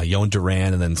 Yeah, Yoan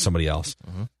Duran, and then somebody else.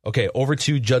 Okay, over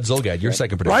to Judd Zulgad, your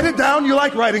second prediction. Write it down. You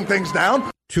like writing things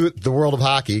down. To the world of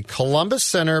hockey, Columbus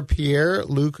center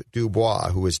Pierre-Luc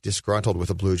Dubois, who is disgruntled with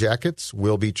the Blue Jackets,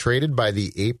 will be traded by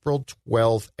the April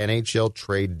 12th NHL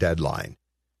trade deadline.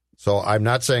 So I'm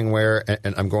not saying where,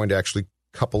 and I'm going to actually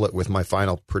couple it with my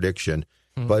final prediction,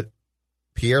 but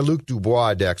Pierre-Luc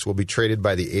Dubois, Dex, will be traded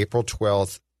by the April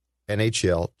 12th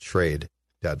NHL trade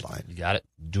deadline. You got it.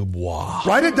 Dubois.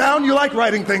 Write it down. You like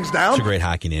writing things down. That's a great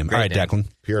hockey name. Great All right, name. Declan.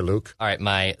 Pierre-Luc. All right,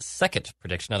 my second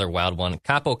prediction, another wild one.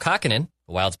 Kaapo Kakkonen,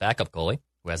 the Wild's backup goalie,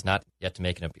 who has not yet to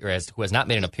make who has not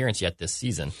made an appearance yet this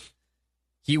season.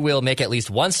 He will make at least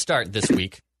one start this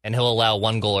week, and he'll allow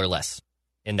 1 goal or less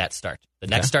in that start. The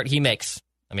next start he makes,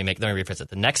 let me rephrase it.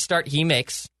 The next start he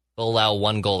makes, he'll allow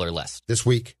 1 goal or less. This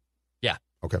week? Yeah.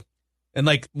 Okay. And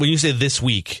like when you say this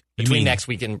week, Between next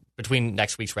week and between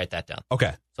next weeks, write that down.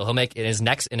 Okay. So he'll make in his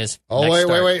next next wait.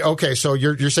 start. Okay, so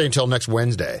you're saying until next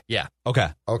Wednesday. Yeah. Okay.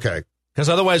 Okay. Because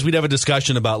otherwise we'd have a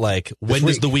discussion about like when does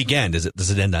week. the week end? Does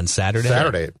it end on Saturday?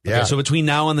 Saturday, yeah. Okay, so between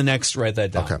now and the next, write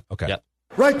that down. Okay. Yep.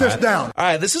 Write this down. All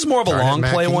right, this is more of a Darn it, long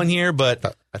play Mackie. one here,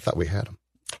 but I thought we had him.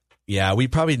 yeah,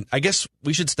 I guess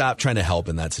we should stop trying to help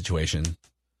in that situation.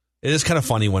 It is kind of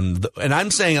funny and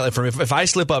I'm saying if I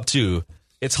slip up too,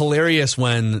 it's hilarious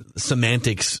when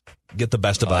semantics get the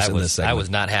best of us in this segment. I was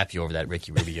not happy over that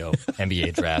Ricky Rubio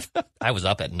NBA draft. I was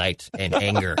up at night in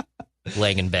anger,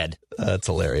 laying in bed. That's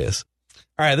hilarious.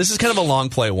 All right, this is kind of a long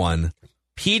play one.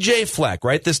 PJ Fleck,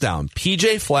 write this down.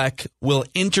 PJ Fleck will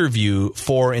interview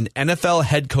for an NFL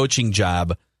head coaching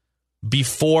job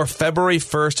before February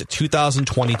 1st,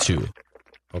 2022.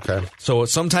 Okay. So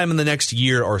sometime in the next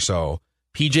year or so,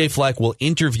 PJ Fleck will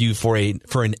interview for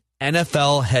an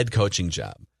NFL head coaching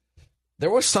job.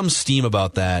 There was some steam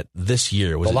about that this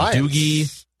year. Was it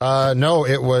Doogie? No,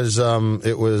 it was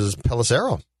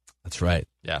Pelissero. That's right.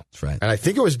 Yeah, that's right. And I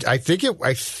think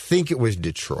it was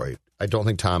Detroit. I don't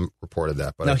think Tom reported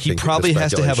that, but now I he think probably the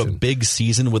has to have a speculation- big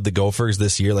season with the Gophers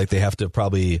this year. Like they have to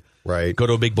probably go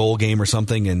to a big bowl game or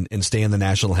something and stay in the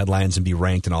national headlines and be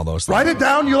ranked and all those things. Write it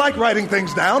down. You like writing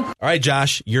things down. All right,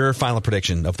 Josh, your final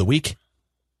prediction of the week.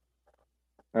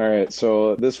 All right,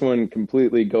 so this one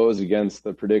completely goes against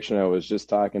the prediction I was just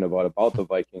talking about the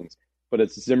Vikings, but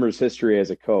it's Zimmer's history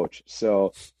as a coach.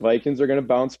 So Vikings are going to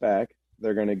bounce back.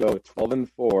 They're going to go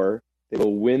 12-4. They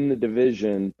will win the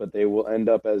division, but they will end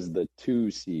up as the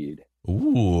 2 seed.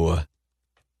 Ooh.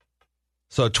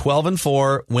 So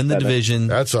 12-4, win the division.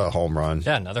 That's a home run.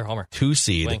 Yeah, another homer. 2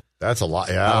 seed. Swing. That's a lot.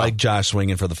 Yeah. I like Josh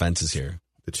swinging for the fences here.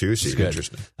 The 2 seed. Good.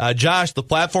 Interesting. Josh, the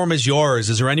platform is yours.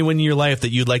 Is there anyone in your life that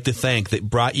you'd like to thank that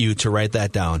brought you to write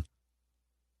that down?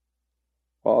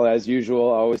 Well, as usual,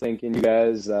 always thanking you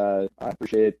guys. I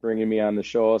appreciate bringing me on the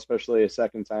show, especially a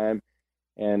second time.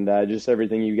 And just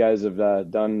everything you guys have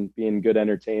done, being good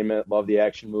entertainment. Love the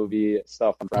action movie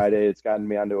stuff on Friday. It's gotten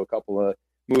me onto a couple of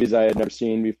movies I had never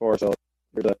seen before. So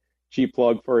there's a cheap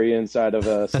plug for you inside of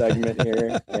a segment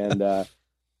here. And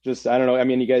just, I don't know. I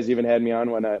mean, you guys even had me on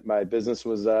when my business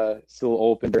was still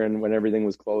open during when everything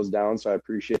was closed down. So I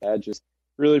appreciate that. Just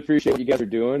really appreciate what you guys are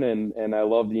doing. And I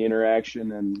love the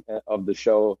interaction and of the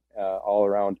show all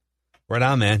around. Right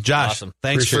on, man. Josh, Awesome.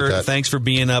 Thanks for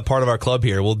being a part of our club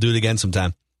here. We'll do it again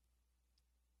sometime.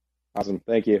 Awesome.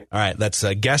 Thank you. All right. That's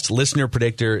guest listener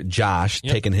predictor Josh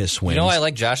taking his swings. You know why I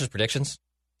like Josh's predictions?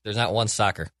 There's not one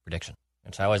soccer prediction,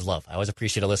 which I always love. I always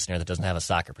appreciate a listener that doesn't have a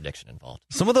soccer prediction involved.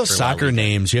 Some of those soccer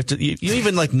names, you don't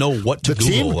even like know what to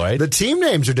Google, right? The team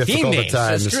names are difficult Team names. at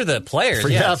times. So screw the players.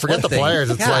 Forget the players.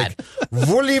 It's God. like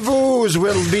volleyboos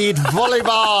will beat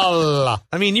volleyball.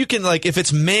 I mean, you can if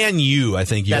it's Man U, I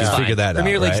think you That's can fine. figure that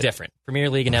Premier out. League's right? different. Premier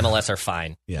League and MLS are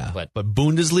fine. Yeah, but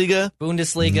Bundesliga,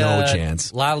 no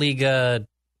chance. La Liga,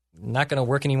 not going to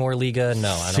work anymore. Liga,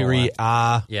 no. I don't Serie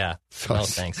A. Yeah, no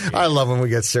thanks. I love when we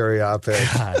get Serie A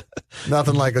picks.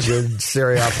 Nothing like a good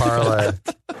Serie A parlay.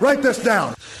 Write this down.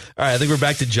 All right, I think we're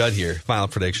back to Judd here. Final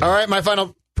prediction. All right, my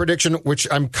final prediction, which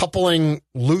I'm coupling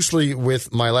loosely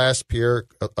with my last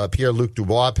Pierre-Luc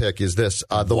Dubois pick, is this.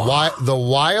 The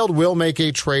Wild will make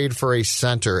a trade for a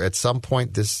center at some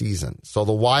point this season. So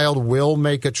the Wild will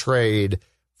make a trade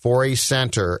for a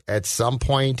center at some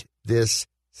point this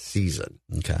season.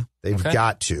 Okay. They've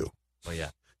got to. Oh, yeah.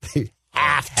 They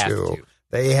have to.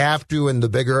 They have to, and the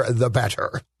bigger, the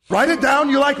better. Write it down.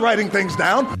 You like writing things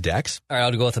down. Dex? All right,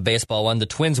 I'll go with the baseball one. The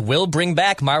Twins will bring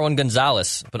back Marwin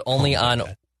Gonzalez, but only on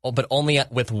but only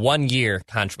with a 1 year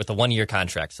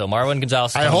contract. So Marwin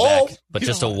Gonzalez I comes hope. back, but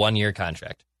just a 1 year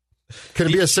contract. Could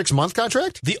it be a 6-month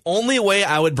contract? The only way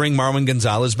I would bring Marwin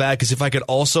Gonzalez back is if I could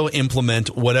also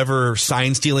implement whatever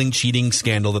sign-stealing, cheating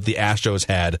scandal that the Astros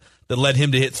had that led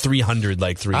him to hit 300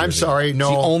 like 3 years I'm sorry, ago. no.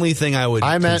 It's the only thing I would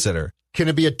consider. Can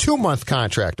it be a 2-month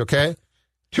contract, okay?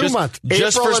 2 months.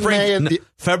 Just April for and spring, May and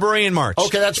February and March.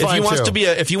 Okay, that's fine,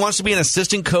 if he wants to be an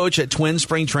assistant coach at Twins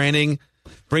spring training,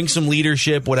 bring some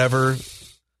leadership, whatever,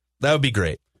 that would be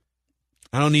great.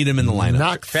 I don't need him in the lineup.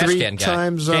 Knock Trash 3 can guy.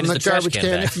 times on Change the the trash garbage can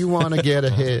can back. if you want to get a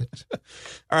hit.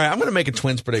 All right, I'm going to make a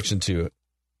Twins prediction too.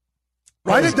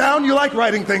 Write it down. You like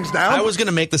writing things down. I was going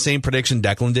to make the same prediction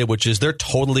Declan did, which is they're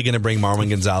totally going to bring Marwin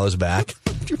Gonzalez back.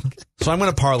 So I'm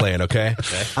going to parlay it, okay?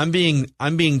 I'm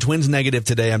being Twins negative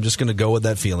today. I'm just going to go with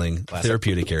that feeling.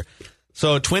 Therapeutic here.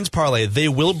 So Twins parlay, they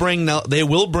will bring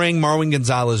Marwin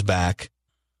Gonzalez back,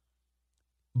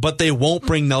 but they won't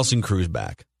bring Nelson Cruz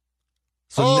back.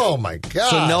 So my God.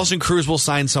 So Nelson Cruz will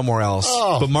sign somewhere else,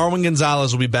 but Marwin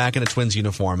Gonzalez will be back in a Twins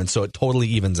uniform, and so it totally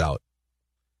evens out.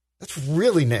 That's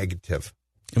really negative.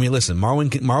 I mean, listen,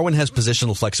 Marwin has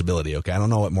positional flexibility, okay? I don't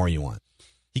know what more you want.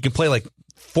 He can play like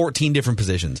 14 different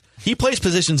positions. He plays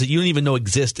positions that you don't even know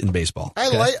exist in baseball.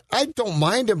 Okay? I don't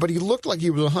mind him, but he looked like he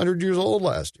was 100 years old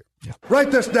last year. Yeah.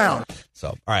 Write this down. So,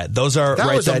 all right, those are That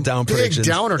write was that a down big predictions.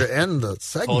 downer to end the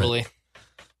segment. Totally.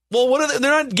 Well, what are they?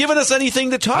 They're not giving us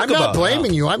anything to talk about. I'm not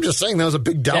blaming you. I'm just saying that was a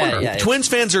big downer. Yeah, Twins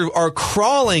fans are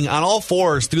crawling on all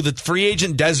fours through the free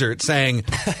agent desert saying,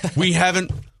 we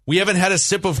haven't had a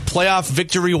sip of playoff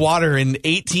victory water in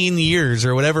 18 years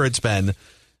or whatever it's been.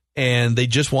 And they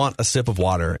just want a sip of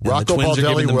water. And Rocco the Twins are Baldelli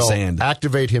giving them will sand.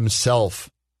 activate himself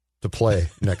to play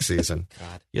next season.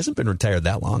 He hasn't been retired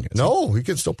that long. No, he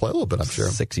can still play a little bit, I'm sure.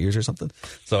 6 years or something.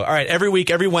 So, all right, every week,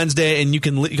 every Wednesday, and you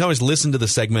can always listen to the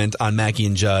segment on Mackie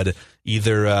and Judd,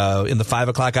 either in the 5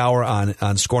 o'clock hour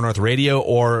on Score North Radio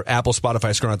or Apple,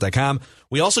 Spotify, ScoreNorth.com.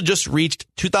 We also just reached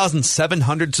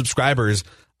 2,700 subscribers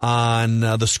on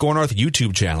the Score North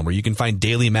YouTube channel, where you can find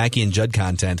daily Mackie and Judd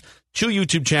content. 2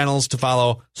 YouTube channels to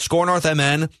follow, Score North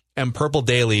MN and Purple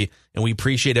Daily, and we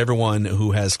appreciate everyone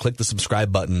who has clicked the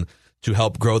subscribe button to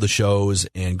help grow the shows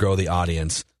and grow the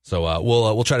audience. So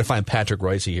we'll try to find Patrick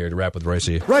Royce here to wrap with Royce.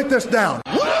 Write this down.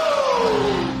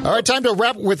 All right, time to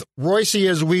wrap with Royce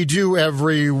as we do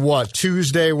every,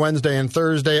 Tuesday, Wednesday, and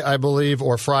Thursday, I believe,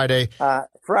 or Friday.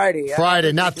 Friday. Yeah.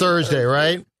 Friday, not Thursday,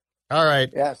 right? All right.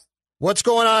 Yes. What's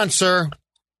going on, sir?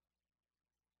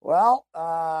 Well,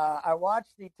 I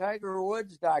watched the Tiger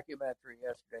Woods documentary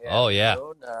yesterday. Oh, yeah.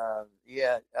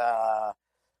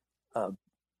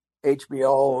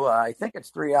 HBO, I think it's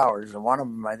 3 hours, and one of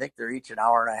them, I think they're each an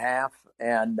hour and a half,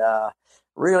 and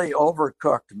really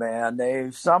overcooked, man. They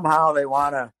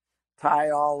want to tie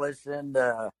all this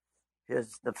into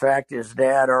the fact his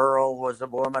dad, Earl, was a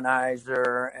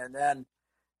womanizer, and then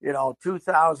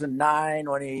 2009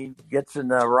 when he gets in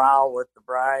the row with the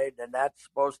bride, and that's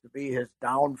supposed to be his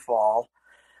downfall.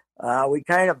 We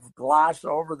kind of gloss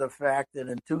over the fact that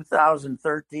in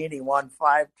 2013 he won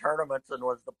 5 tournaments and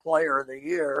was the player of the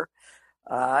year.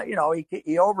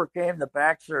 He overcame the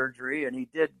back surgery, and he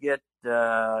did get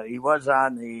he was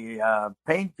on the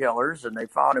painkillers, and they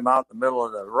found him out in the middle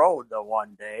of the road the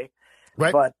one day.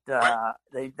 Right. But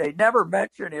they never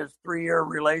mentioned his 3-year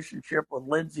relationship with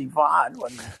Lindsey Vonn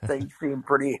when things seemed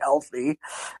pretty healthy.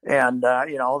 And,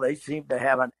 they seemed to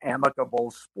have an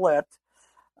amicable split.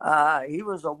 He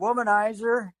was a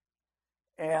womanizer,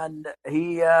 and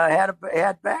he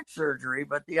had back surgery.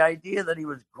 But the idea that he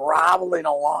was groveling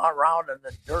around in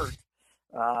the dirt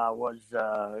was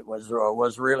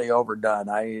really overdone.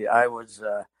 I was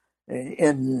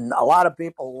in a lot of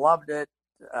people loved it.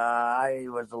 I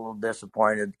was a little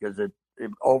disappointed because it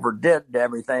overdid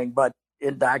everything, but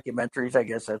in documentaries, I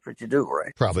guess that's what you do,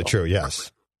 right? Probably true,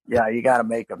 yes. Yeah, you got to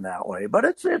make them that way, but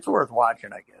it's worth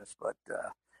watching, I guess. But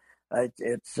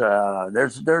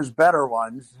there's better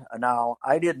ones. Now,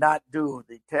 I did not do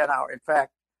the 10-hour. In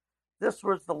fact, this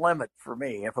was the limit for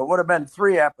me. If it would have been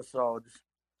 3 episodes,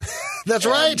 that's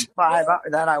right, 5 hours,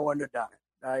 then I wouldn't have done it.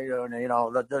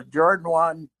 The Jordan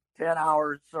one, 10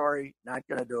 hours. Sorry, not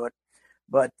going to do it.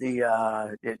 But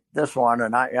this one,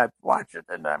 and I watched it,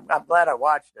 and I'm glad I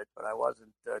watched it, but I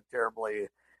wasn't terribly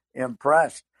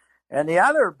impressed. And the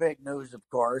other big news, of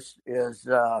course, is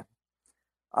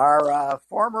our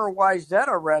former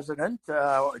Wayzata resident,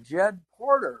 Jed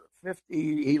Porter.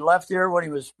 He left here when he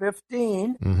was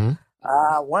 15,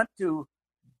 went to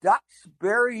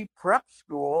Duxbury Prep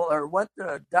School, or went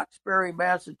to Duxbury,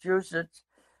 Massachusetts.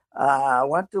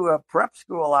 Went to a prep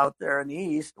school out there in the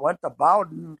East, went to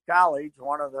Bowdoin College,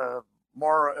 one of the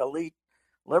more elite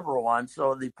liberal one.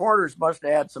 So the Porters must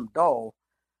have had some dough.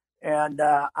 And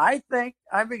I think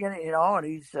I'm beginning, and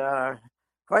he's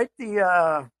quite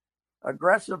the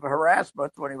aggressive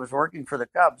harassment when he was working for the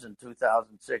Cubs in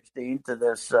 2016 to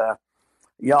this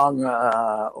young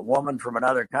woman from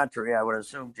another country. I would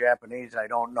assume Japanese. I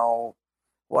don't know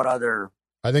what other.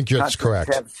 I think that's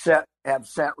correct. Have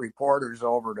sent reporters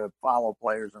over to follow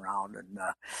players around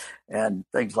and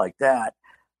things like that.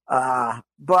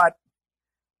 But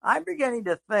I'm beginning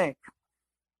to think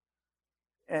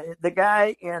the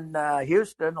guy in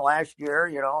Houston last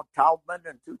year, Taubman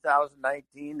in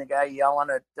 2019, the guy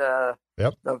yelling at the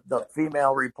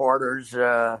female reporters.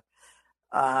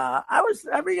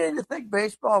 I'm beginning to think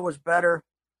baseball was better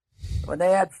when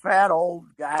they had fat old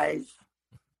guys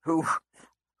who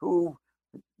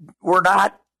were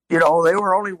not, they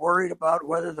were only worried about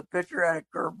whether the pitcher had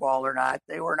a curveball or not.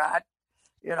 They were not,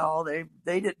 they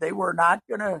were not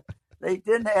going to. They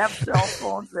didn't have cell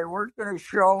phones. They weren't going to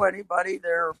show anybody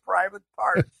their private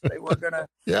parts. They were going to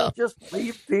just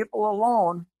leave people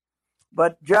alone.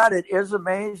 But, Judd, it is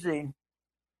amazing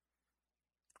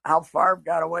how Favre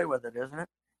got away with it, isn't it?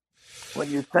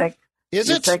 When you think,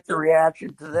 think the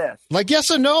reaction to this. Like, yes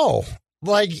or no?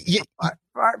 Like,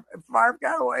 Favre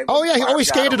got away with it. Oh, yeah, he always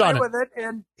skated on it.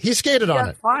 And he skated on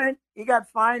it. He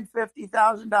got fined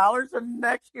 $50,000, and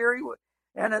next year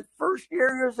and at first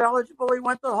year he was eligible, he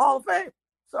went to the Hall of Fame.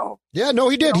 So yeah, no,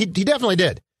 he did. He definitely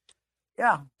did.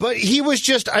 Yeah, but he was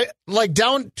just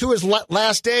down to his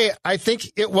last day. I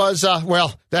think it was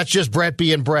that's just Brett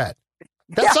being Brett.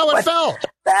 That's how it felt.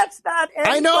 That's not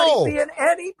anybody being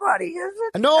anybody, is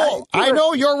it? No, I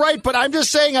know you're right, but I'm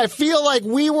just saying I feel like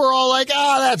we were all like,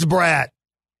 that's Brett.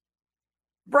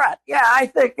 Brett, yeah, I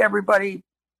think everybody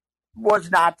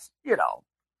was not.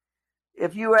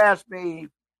 If you ask me,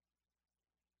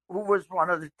 who was one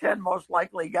of the 10 most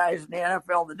likely guys in the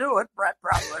NFL to do it, Brett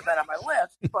probably would have been on my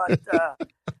list. But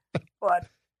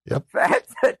the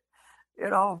fact that,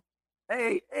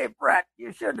 hey, Brett,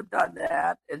 you shouldn't have done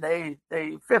that. And they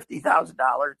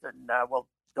 $50,000 and we'll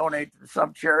donate to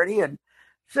some charity. And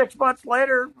 6 months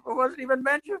later, it wasn't even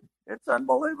mentioned. It's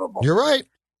unbelievable. You're right.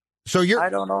 So I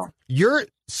don't know. You're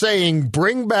saying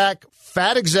bring back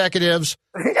fat executives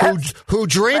who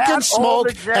drink and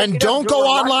smoke and don't go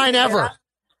online ever.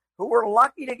 Who were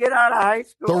lucky to get out of high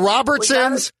school. The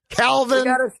Robertsons, Calvin.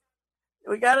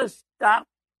 We got to stop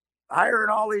hiring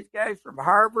all these guys from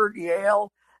Harvard,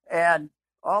 Yale, and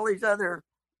all these other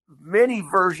mini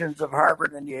versions of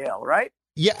Harvard and Yale, right?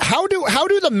 Yeah. How do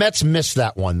the Mets miss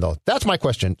that one though? That's my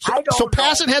question. So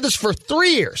Passan had this for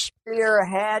 3 years.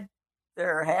 Passan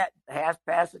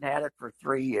had it for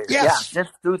 3 years. Yes. Yeah,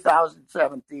 since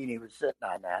 2017 he was sitting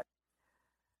on that.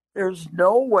 There's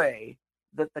no way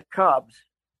that the Cubs.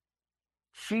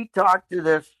 She talked to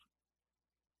this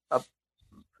I'm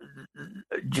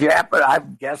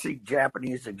guessing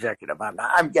Japanese executive.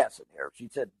 I'm guessing here. She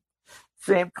said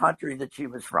same country that she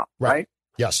was from, right?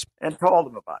 Yes. And told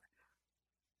him about it.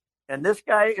 And this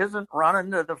guy isn't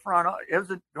running to the front,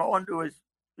 isn't going to his,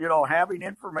 having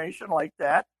information like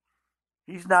that.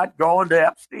 He's not going to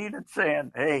Epstein and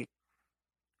saying, hey,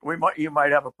 you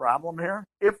might have a problem here.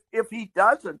 If he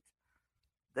doesn't,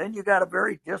 then you got a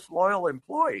very disloyal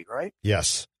employee, right?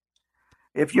 Yes.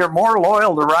 If you're more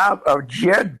loyal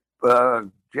to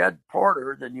Jed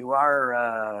Porter than you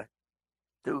are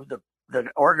to the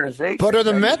organization. But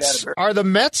are the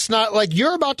Mets not like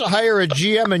you're about to hire a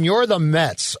GM and you're the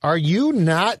Mets? Are you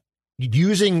not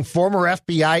using former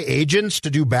FBI agents to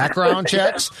do background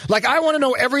checks? Like, I want to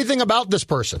know everything about this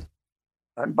person.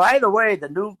 And by the way, the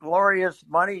new glorious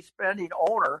money spending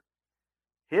owner,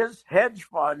 his hedge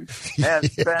fund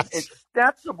has been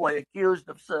extensively accused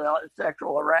of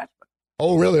sexual harassment.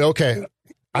 Oh, really? Okay. Yeah.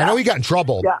 I know he got in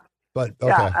trouble. Yeah. But, okay.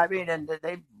 Yeah, I mean, and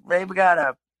they've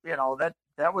got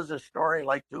that was a story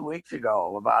like 2 weeks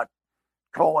ago about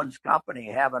Cohen's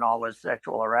company having all this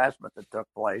sexual harassment that took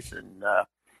place. And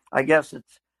I guess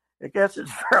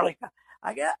it's fairly,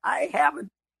 I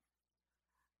haven't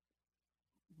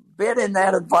been in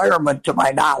that environment to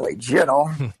my knowledge,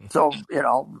 so,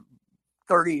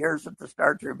 30 years at the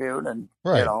Star Tribune and,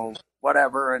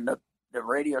 whatever, and the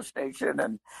radio station.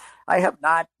 And I have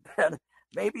not been,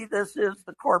 maybe this is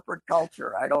the corporate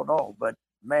culture. I don't know, but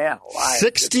man,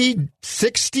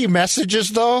 60 messages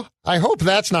though. I hope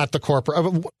that's not the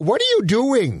corporate. What are you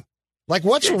doing? Like,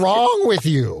 what's wrong with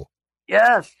you?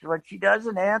 Yes, when she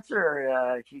doesn't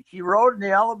answer, she rode in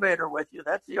the elevator with you.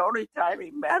 That's the only time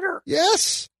he met her.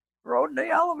 Yes. Rode in the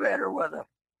elevator with her.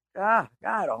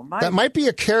 God almighty. That might be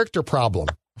a character problem.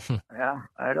 Yeah,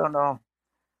 I don't know.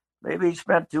 Maybe he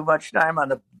spent too much time on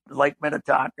the Lake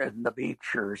Minnetonka and the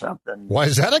beach or something. Why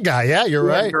is that a guy? Yeah, you're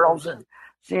right.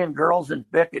 Seeing girls in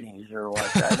bikinis or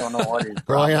what? I don't know what his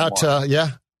Going out,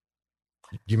 yeah.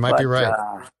 You might be right.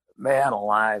 Man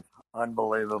alive.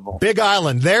 Unbelievable. Big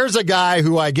Island. There's a guy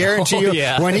who I guarantee you,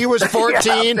 when he was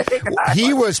 14,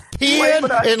 he was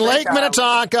peeing in Lake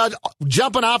Minnetonka,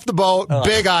 jumping off the boat.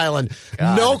 Big Island.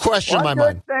 God. No question in my mind.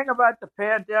 One good thing about the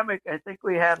pandemic, I think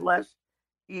we had less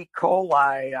E.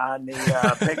 coli on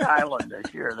the Big Island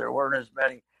this year. There weren't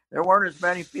as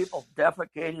many people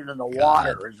defecating in the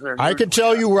water as there. I can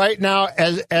tell you right now,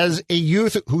 as a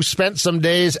youth who spent some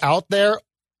days out there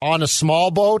on a small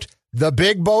boat, the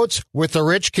big boats with the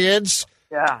rich kids,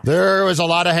 there was a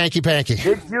lot of hanky-panky.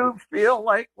 Did you feel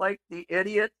like the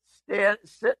idiot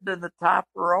sitting in the top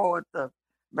row at the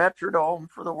Metrodome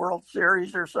for the World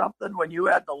Series or something when you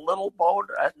had the little boat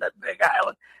at that Big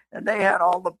Island and they had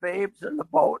all the babes in the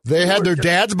boat? They had their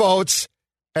dad's boats,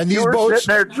 and these boats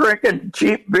sitting there drinking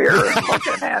cheap beer and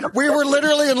looking at them. We were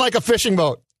literally in like a fishing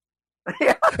boat.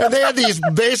 Yeah. And they had these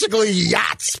basically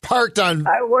yachts parked on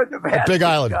Big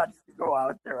Island. Go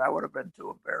out there. I would have been too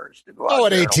embarrassed to go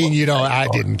out at 18, I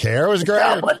didn't care. It was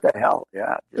great. What the hell?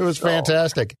 Yeah. It was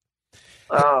fantastic.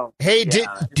 Hey,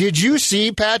 did you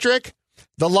see, Patrick?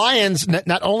 The Lions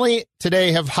not only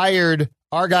today have hired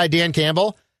our guy, Dan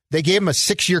Campbell, they gave him a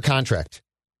 6-year contract.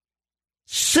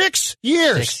 6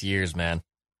 years. 6 years, man.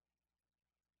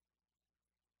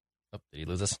 Oh, did he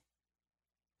lose us?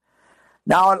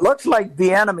 Now, it looks like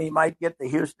the enemy might get the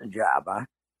Houston job, huh?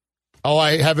 Oh,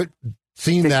 I haven't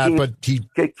seen that, but he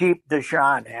could keep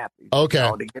Deshaun happy.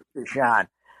 Okay. To get Deshaun.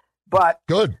 But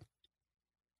good.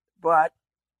 But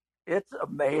it's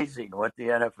amazing what the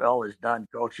NFL has done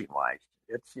coaching wise.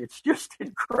 It's just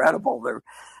incredible.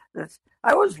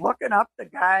 I was looking up the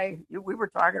guy, we were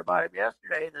talking about him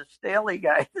yesterday, the Staley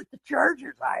guy that the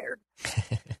Chargers hired.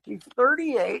 He's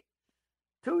 38.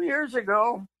 2 years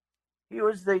ago, he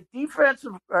was the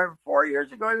 4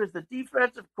 years ago, he was the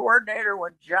defensive coordinator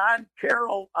when John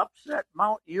Carroll upset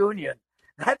Mount Union.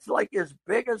 That's like his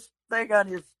biggest thing on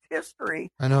his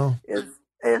history. I know.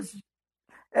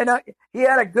 He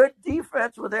had a good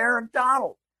defense with Aaron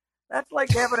Donald. That's like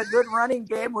having a good running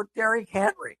game with Derrick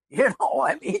Henry.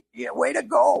 Way to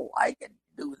go. I can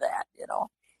do that,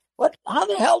 How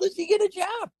the hell does he get a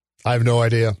job? I have no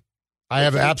idea. I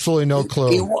have absolutely no clue.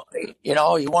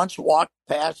 He once walked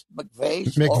past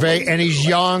McVay. And he's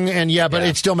young, but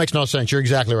it still makes no sense. You're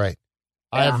exactly right.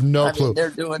 I have no clue. They're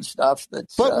doing stuff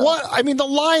that's... But the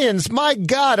Lions, my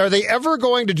God, are they ever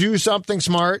going to do something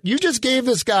smart? You just gave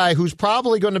this guy who's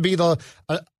probably going to be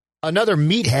another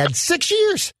meathead 6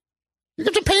 years. You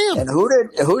got to pay him. And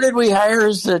who did we hire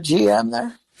as the GM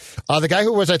there? The guy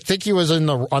who I think he was on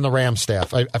the Rams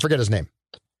staff. I forget his name.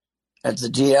 As the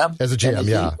GM? As a GM,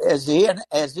 yeah. Is he an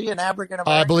African-American?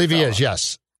 I believe he is,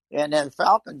 yes. And then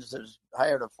Falcons has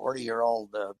hired a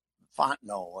 40-year-old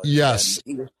Fontenot. Yes.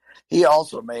 He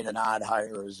also made an odd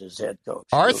hire as his head coach.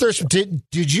 Arthur, did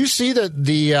you see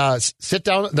the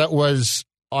sit-down that was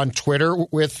on Twitter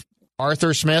with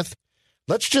Arthur Smith?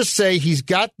 Let's just say he's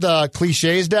got the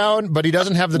cliches down, but he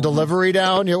doesn't have the delivery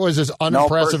down. It was as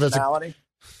unimpressive as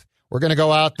we're going to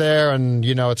go out there and,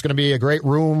 it's going to be a great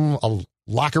room, a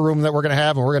locker room that we're going to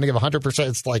have, and we're going to give 100%.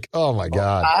 It's like, oh, my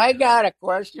God. I got a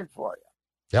question for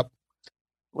you. Yep.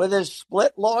 With his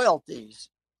split loyalties,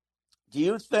 do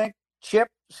you think Chip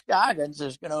Scoggins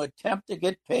is going to attempt to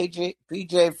get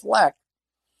PJ Fleck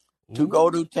to go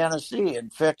to Tennessee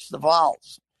and fix the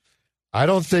Vols? I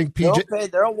don't think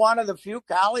PJ... They're one of the few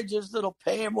colleges that'll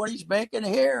pay him what he's making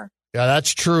here. Yeah,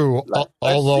 that's true.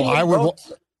 Although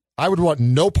I would want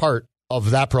no part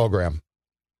of that program.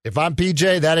 If I'm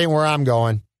PJ, that ain't where I'm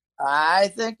going. I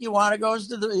think he wants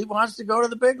to go to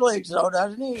the big leagues, though,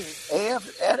 doesn't he?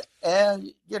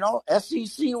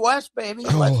 SEC West, baby.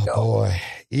 Let's go. Boy,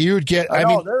 you'd get.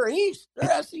 They're East.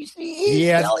 They're SEC East.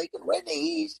 Yeah, he can win the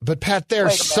East. But Pat, they're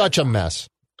such a mess.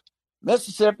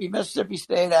 Mississippi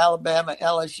State, Alabama,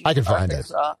 LSU. I can find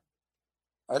Arkansas.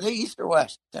 Are they East or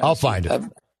West? Tennessee? I'll find it.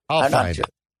 I'll find it.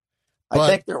 I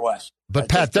think they're West. But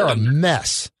Pat, they're a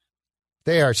mess.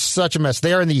 They are such a mess.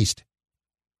 They are in the East.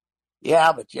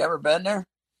 Yeah, but you ever been there?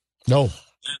 No.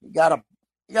 You got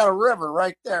a river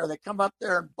right there. They come up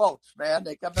there in boats, man.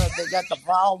 They come in. They got the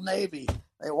Vol Navy.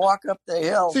 They walk up the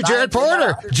hill. See Jared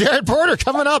Porter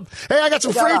coming up. Hey, I got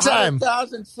some free time.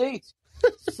 100,000 seats.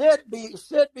 Sid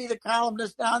be the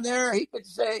columnist down there. He could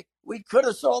say we could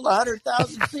have sold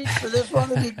 100,000 seats for this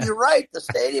one, and he'd be right. The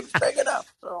stadium's big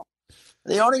enough. So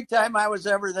the only time I was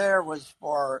ever there was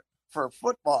for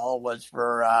football was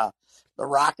for the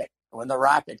Rocket. When the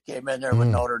Rocket came in there with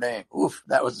Notre Dame. Oof,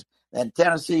 and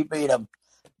Tennessee beat them.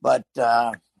 But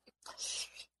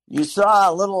You saw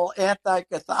a little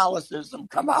anti-Catholicism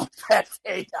come out that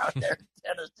day down there in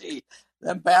Tennessee.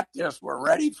 Them Baptists were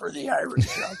ready for the Irish,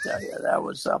 I'll tell you. That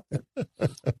was something.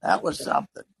 That was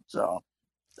something. So,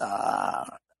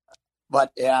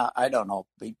 but yeah, I don't know.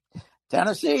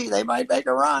 Tennessee, they might make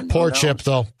a run. Poor Chip,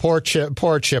 though. Poor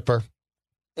Chipper.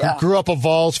 Yeah. Grew up a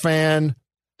Vols fan.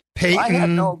 Peyton. Well, I had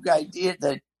no idea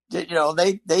that,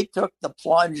 they took the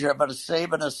plunge of a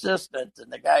saving assistant,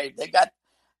 and the guy, they got,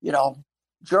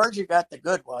 Georgia got the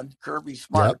good one, Kirby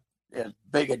Smart, as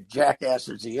big a jackass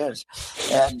as he is.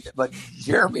 But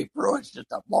Jeremy Pruitt's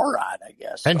just a moron, I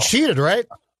guess. And cheated, right?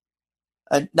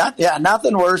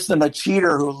 Nothing worse than a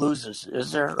cheater who loses,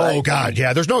 is there? Right? Oh, God,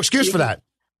 yeah. There's no excuse for that.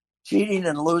 Cheating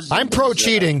and losing. I'm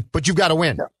pro-cheating, but you've got to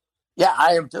win. Yeah,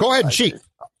 I am too. Go ahead and cheat.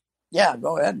 Yeah,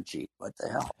 go ahead and cheat. What the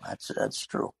hell? That's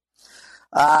true.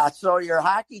 So your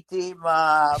hockey team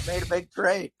made a big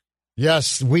trade.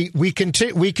 Yes, we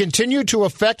continue to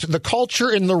affect the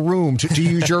culture in the room, to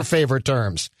use your favorite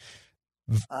terms.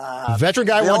 Veteran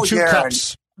guy won 2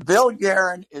 cups. Bill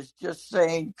Guerin is just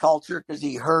saying culture because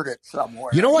he heard it somewhere.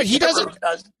 You know what? He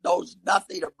knows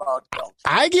nothing about culture.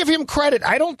 I give him credit.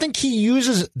 I don't think he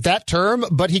uses that term,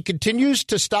 but he continues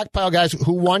to stockpile guys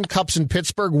who won cups in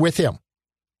Pittsburgh with him.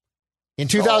 In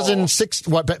 2006,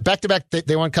 back to back,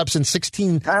 they won cups in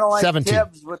 16, kind of like 17.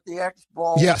 Tibbs with the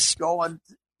X-Bowl. Yes.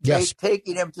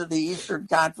 Taking him to the Eastern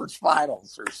Conference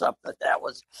Finals or something. That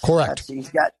was correct. He's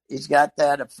got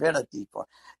that affinity for.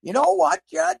 You know what,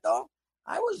 Judd? Though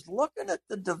I was looking at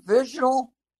the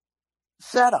divisional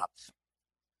setups.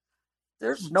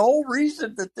 There's no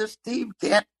reason that this team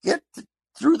can't get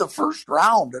through the first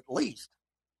round at least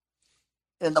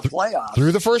in the playoffs.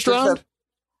 Through the first round?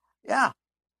 Yeah.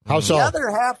 How so? The other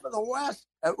half of the West.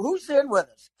 Who's in with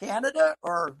us? Canada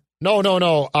or? No.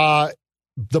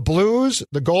 The Blues,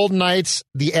 the Golden Knights,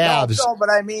 the Avs. No, but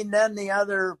I mean, then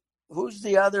who's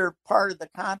the other part of the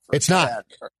conference? It's not.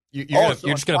 You're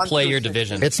just going to play your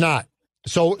division. It's not.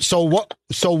 So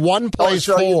one plays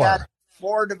 4. You got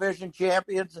 4 division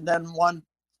champions and then 1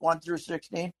 through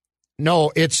 16.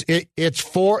 No, it's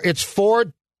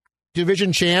 4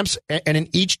 division champs, and in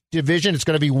each division it's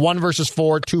going to be 1 versus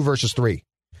 4, 2 versus 3.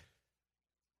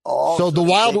 Oh, so the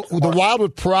Wild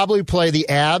would probably play the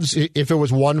Avs if it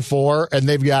was 1-4, and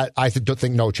they've got I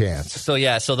think no chance. So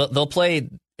they'll play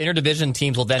interdivision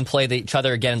teams will then play each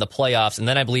other again in the playoffs, and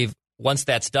then I believe once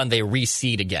that's done they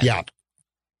reseed again. Yeah.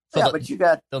 So but you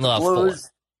got the Blues.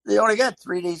 They only got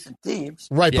 3 decent teams,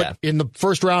 right? Yeah. But in the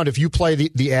first round, if you play the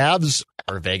Avs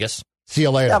or Vegas, see you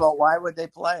later. Yeah, but why would they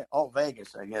play? Oh,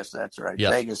 Vegas. I guess that's right.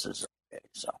 Yep. Vegas is okay.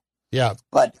 So yeah,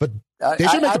 but they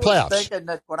should make the playoffs. I was thinking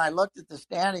that when I looked at the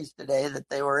standings today, that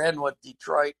they were in with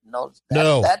Detroit and those.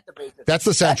 That division. That's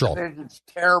the Central. That division's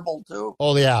terrible too.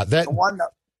 Oh yeah, the one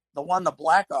the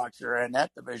Blackhawks are in.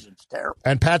 That division's terrible.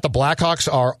 And Pat, the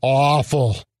Blackhawks are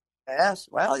awful. Yes,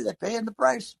 well, they're paying the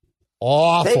price.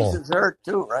 Awful. Taves is hurt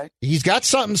too, right? He's got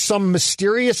some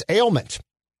mysterious ailment.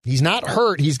 He's not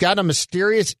hurt. He's got a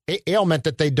mysterious ailment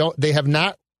that they have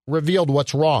not revealed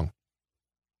what's wrong.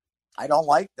 I don't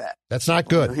like that. That's not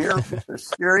good. You hear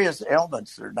serious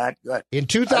ailments are not good.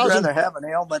 I'd rather have an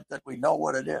ailment that we know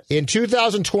what it is. In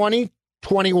 2020,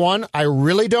 21, I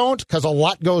really don't, because a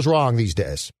lot goes wrong these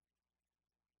days.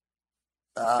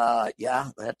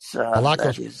 Yeah, that's a lot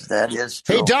that is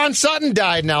true. Hey, Don Sutton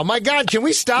died now. My God, can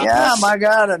we stop this? Yeah, my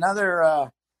God,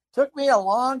 another. Took me a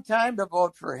long time to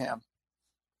vote for him.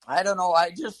 I don't know.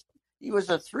 He was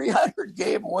a 300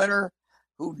 game winner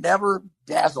who never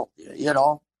dazzled you. You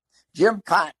know, Jim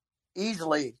Cott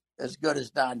easily as good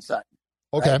as Don Sutton.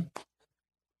 Okay.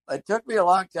 Right? It took me a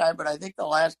long time, but I think the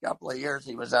last couple of years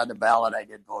he was on the ballot. I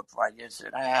did vote for. I just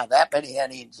said, that many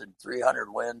innings and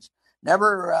 300 wins.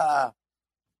 Never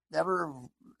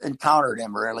encountered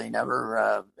him really.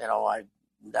 Never, I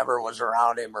never was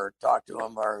around him or talked to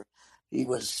him, or he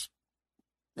was.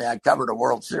 Yeah, I covered a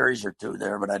World Series or 2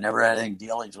 there, but I never had any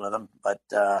dealings with him. But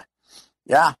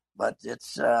but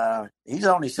it's he's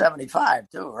only 75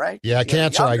 too, right? Yeah,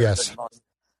 cancer, I guess.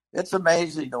 It's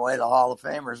amazing the way the Hall of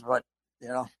Famers. But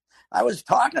I was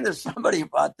talking to somebody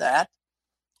about that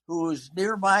who's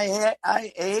near my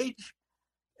age,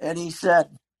 and he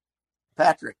said,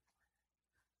 Patrick,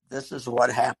 this is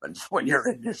what happens when you're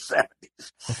in your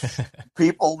 70s.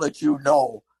 People that you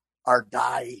know are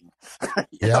dying.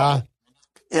 you know?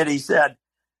 And he said,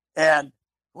 and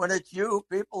when it's you,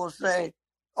 people will say,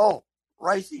 oh,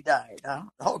 Ricey died, huh?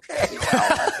 Okay, well,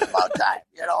 that's about time,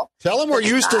 Tell him we're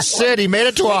used to Sid. He made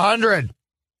it to 100.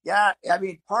 Yeah, I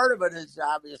mean, part of it is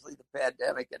obviously the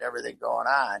pandemic and everything going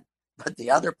on. But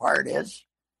the other part is,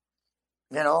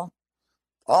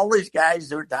 all these guys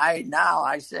who are dying now,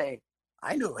 I say,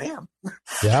 I knew him.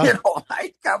 Yeah.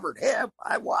 I covered him.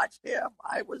 I watched him.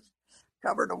 I was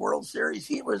covering the World Series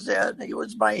he was in. He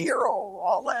was my hero,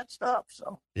 all that stuff.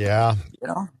 So, yeah.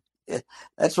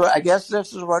 That's what, I guess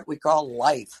this is what we call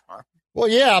life. Huh? Well,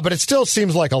 yeah, but it still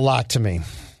seems like a lot to me.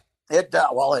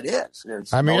 Well, it is.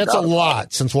 It's a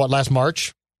lot since last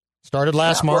March? Started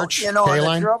last March? Well,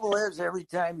 the trouble is every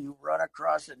time you run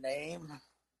across a name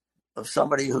of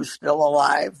somebody who's still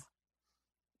alive,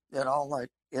 like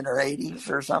in her 80s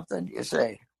or something, you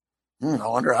say, I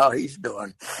wonder how he's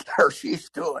doing or she's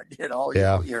doing.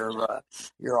 Yeah.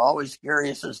 You're always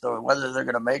curious as to whether they're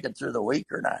going to make it through the week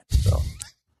or not. So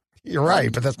you're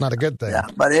right, but that's not a good thing. Yeah,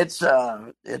 but it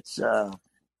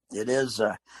is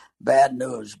bad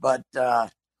news. But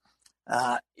I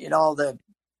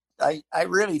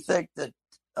really think that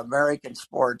American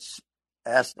sports,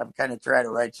 I'm kind of trying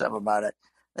to write something about it.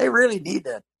 They really need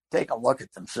to take a look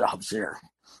at themselves here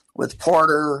with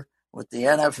Porter, with the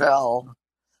NFL.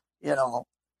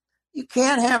 You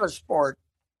can't have a sport.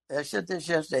 I said this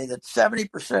yesterday that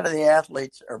 70% of the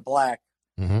athletes are black,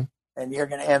 and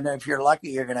if you're lucky,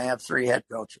 you're going to have 3 head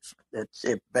coaches.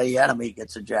 If Bieniemy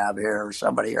gets a job here, or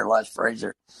somebody, or Les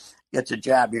Frazier gets a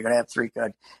job, you're going to have 3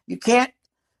 coaches. You can't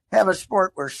have a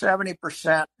sport where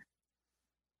 70%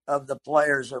 of the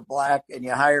players are black, and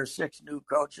you hire 6 new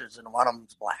coaches, and one of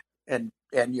them's black, and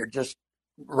you're just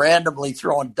randomly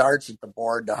throwing darts at the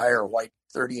board to hire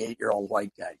 38-year-old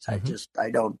white guys. I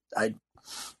don't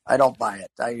buy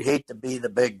it. I hate to be the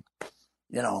big,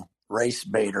 race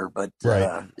baiter, but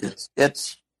it's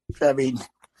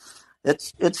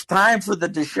time for the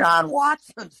Deshaun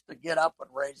Watsons to get up and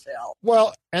raise hell.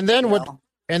 Well, and then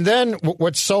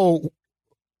what's so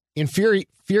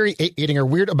infuriating or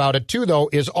weird about it too, though,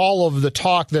 is all of the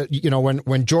talk that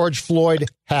when George Floyd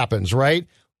happens, right?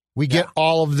 We get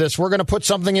all of this. We're going to put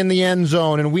something in the end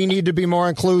zone, and we need to be more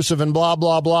inclusive, and blah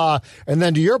blah blah. And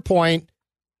then to your point,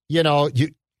 you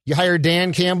hire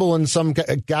Dan Campbell and some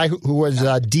guy who was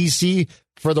DC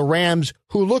for the Rams,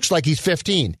 who looks like he's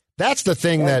 15. That's the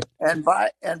thing And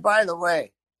by the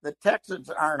way, the Texans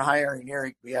aren't hiring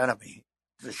Eric Bieniemy.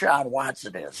 Deshaun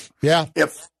Watson is. Yeah.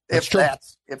 If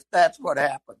that's what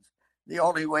happens, the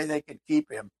only way they can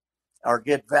keep him or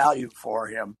get value for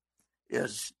him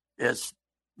is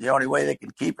the only way they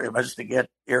can keep him is to get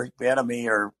Eric Bieniemy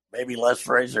or maybe Les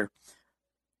Frazier.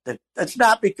 That's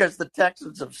not because the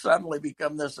Texans have suddenly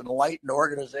become this enlightened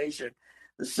organization.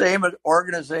 The same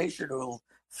organization who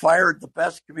fired the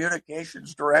best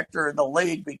communications director in the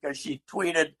league because she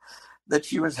tweeted that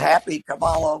she was happy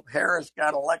Kamala Harris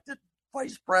got elected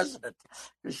vice president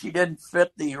because she didn't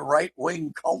fit the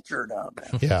right-wing culture down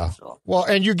there. Yeah. So. Well,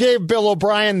 and you gave Bill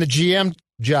O'Brien the GM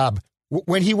job.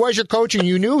 When he was your coach and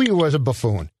you knew he was a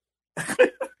buffoon.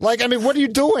 What are you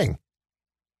doing?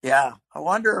 Yeah. I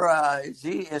wonder, is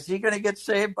he going to get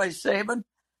saved by Saban?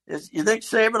 You think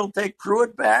Saban will take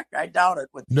Pruitt back? I doubt it.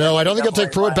 No, I don't think he'll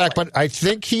take Pruitt back, but I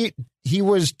think he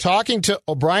was talking to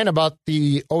O'Brien about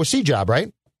the OC job,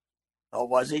 right? Oh,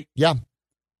 was he? Yeah.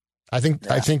 I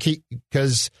think he,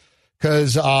 because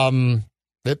the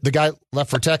guy left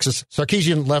for Texas.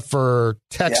 Sarkisian left for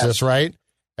Texas, right?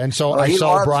 And so I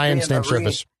saw Brian's name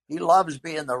surface. He loves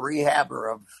being the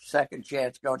rehabber of second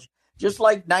chance coach, just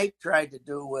like Knight tried to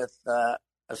do with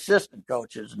assistant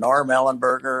coaches, Norm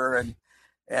Ellenberger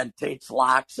and Tate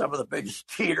Slock, some of the biggest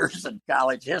cheaters in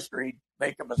college history.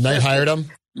 Make them assistants. Knight hired him,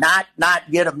 not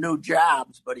get them new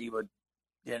jobs, but he would.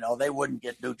 They wouldn't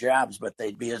get new jobs, but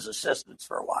they'd be his assistants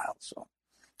for a while. So,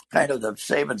 kind of but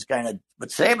Saban's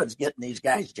getting these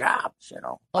guys jobs.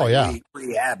 Oh yeah,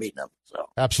 rehabbing them. So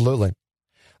absolutely.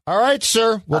 All right,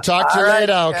 sir. We'll talk to you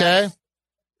later, okay?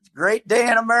 It's a great day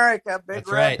in America. Big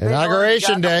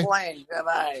Inauguration day.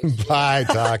 Bye. Bye.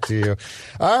 Talk to you.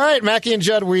 All right, Mackie and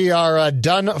Judd, we are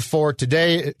done for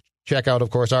today. Check out,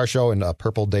 of course, our show and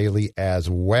Purple Daily as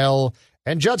well.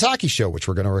 And Judd's Hockey Show, which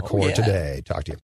we're going to record today. Talk to you.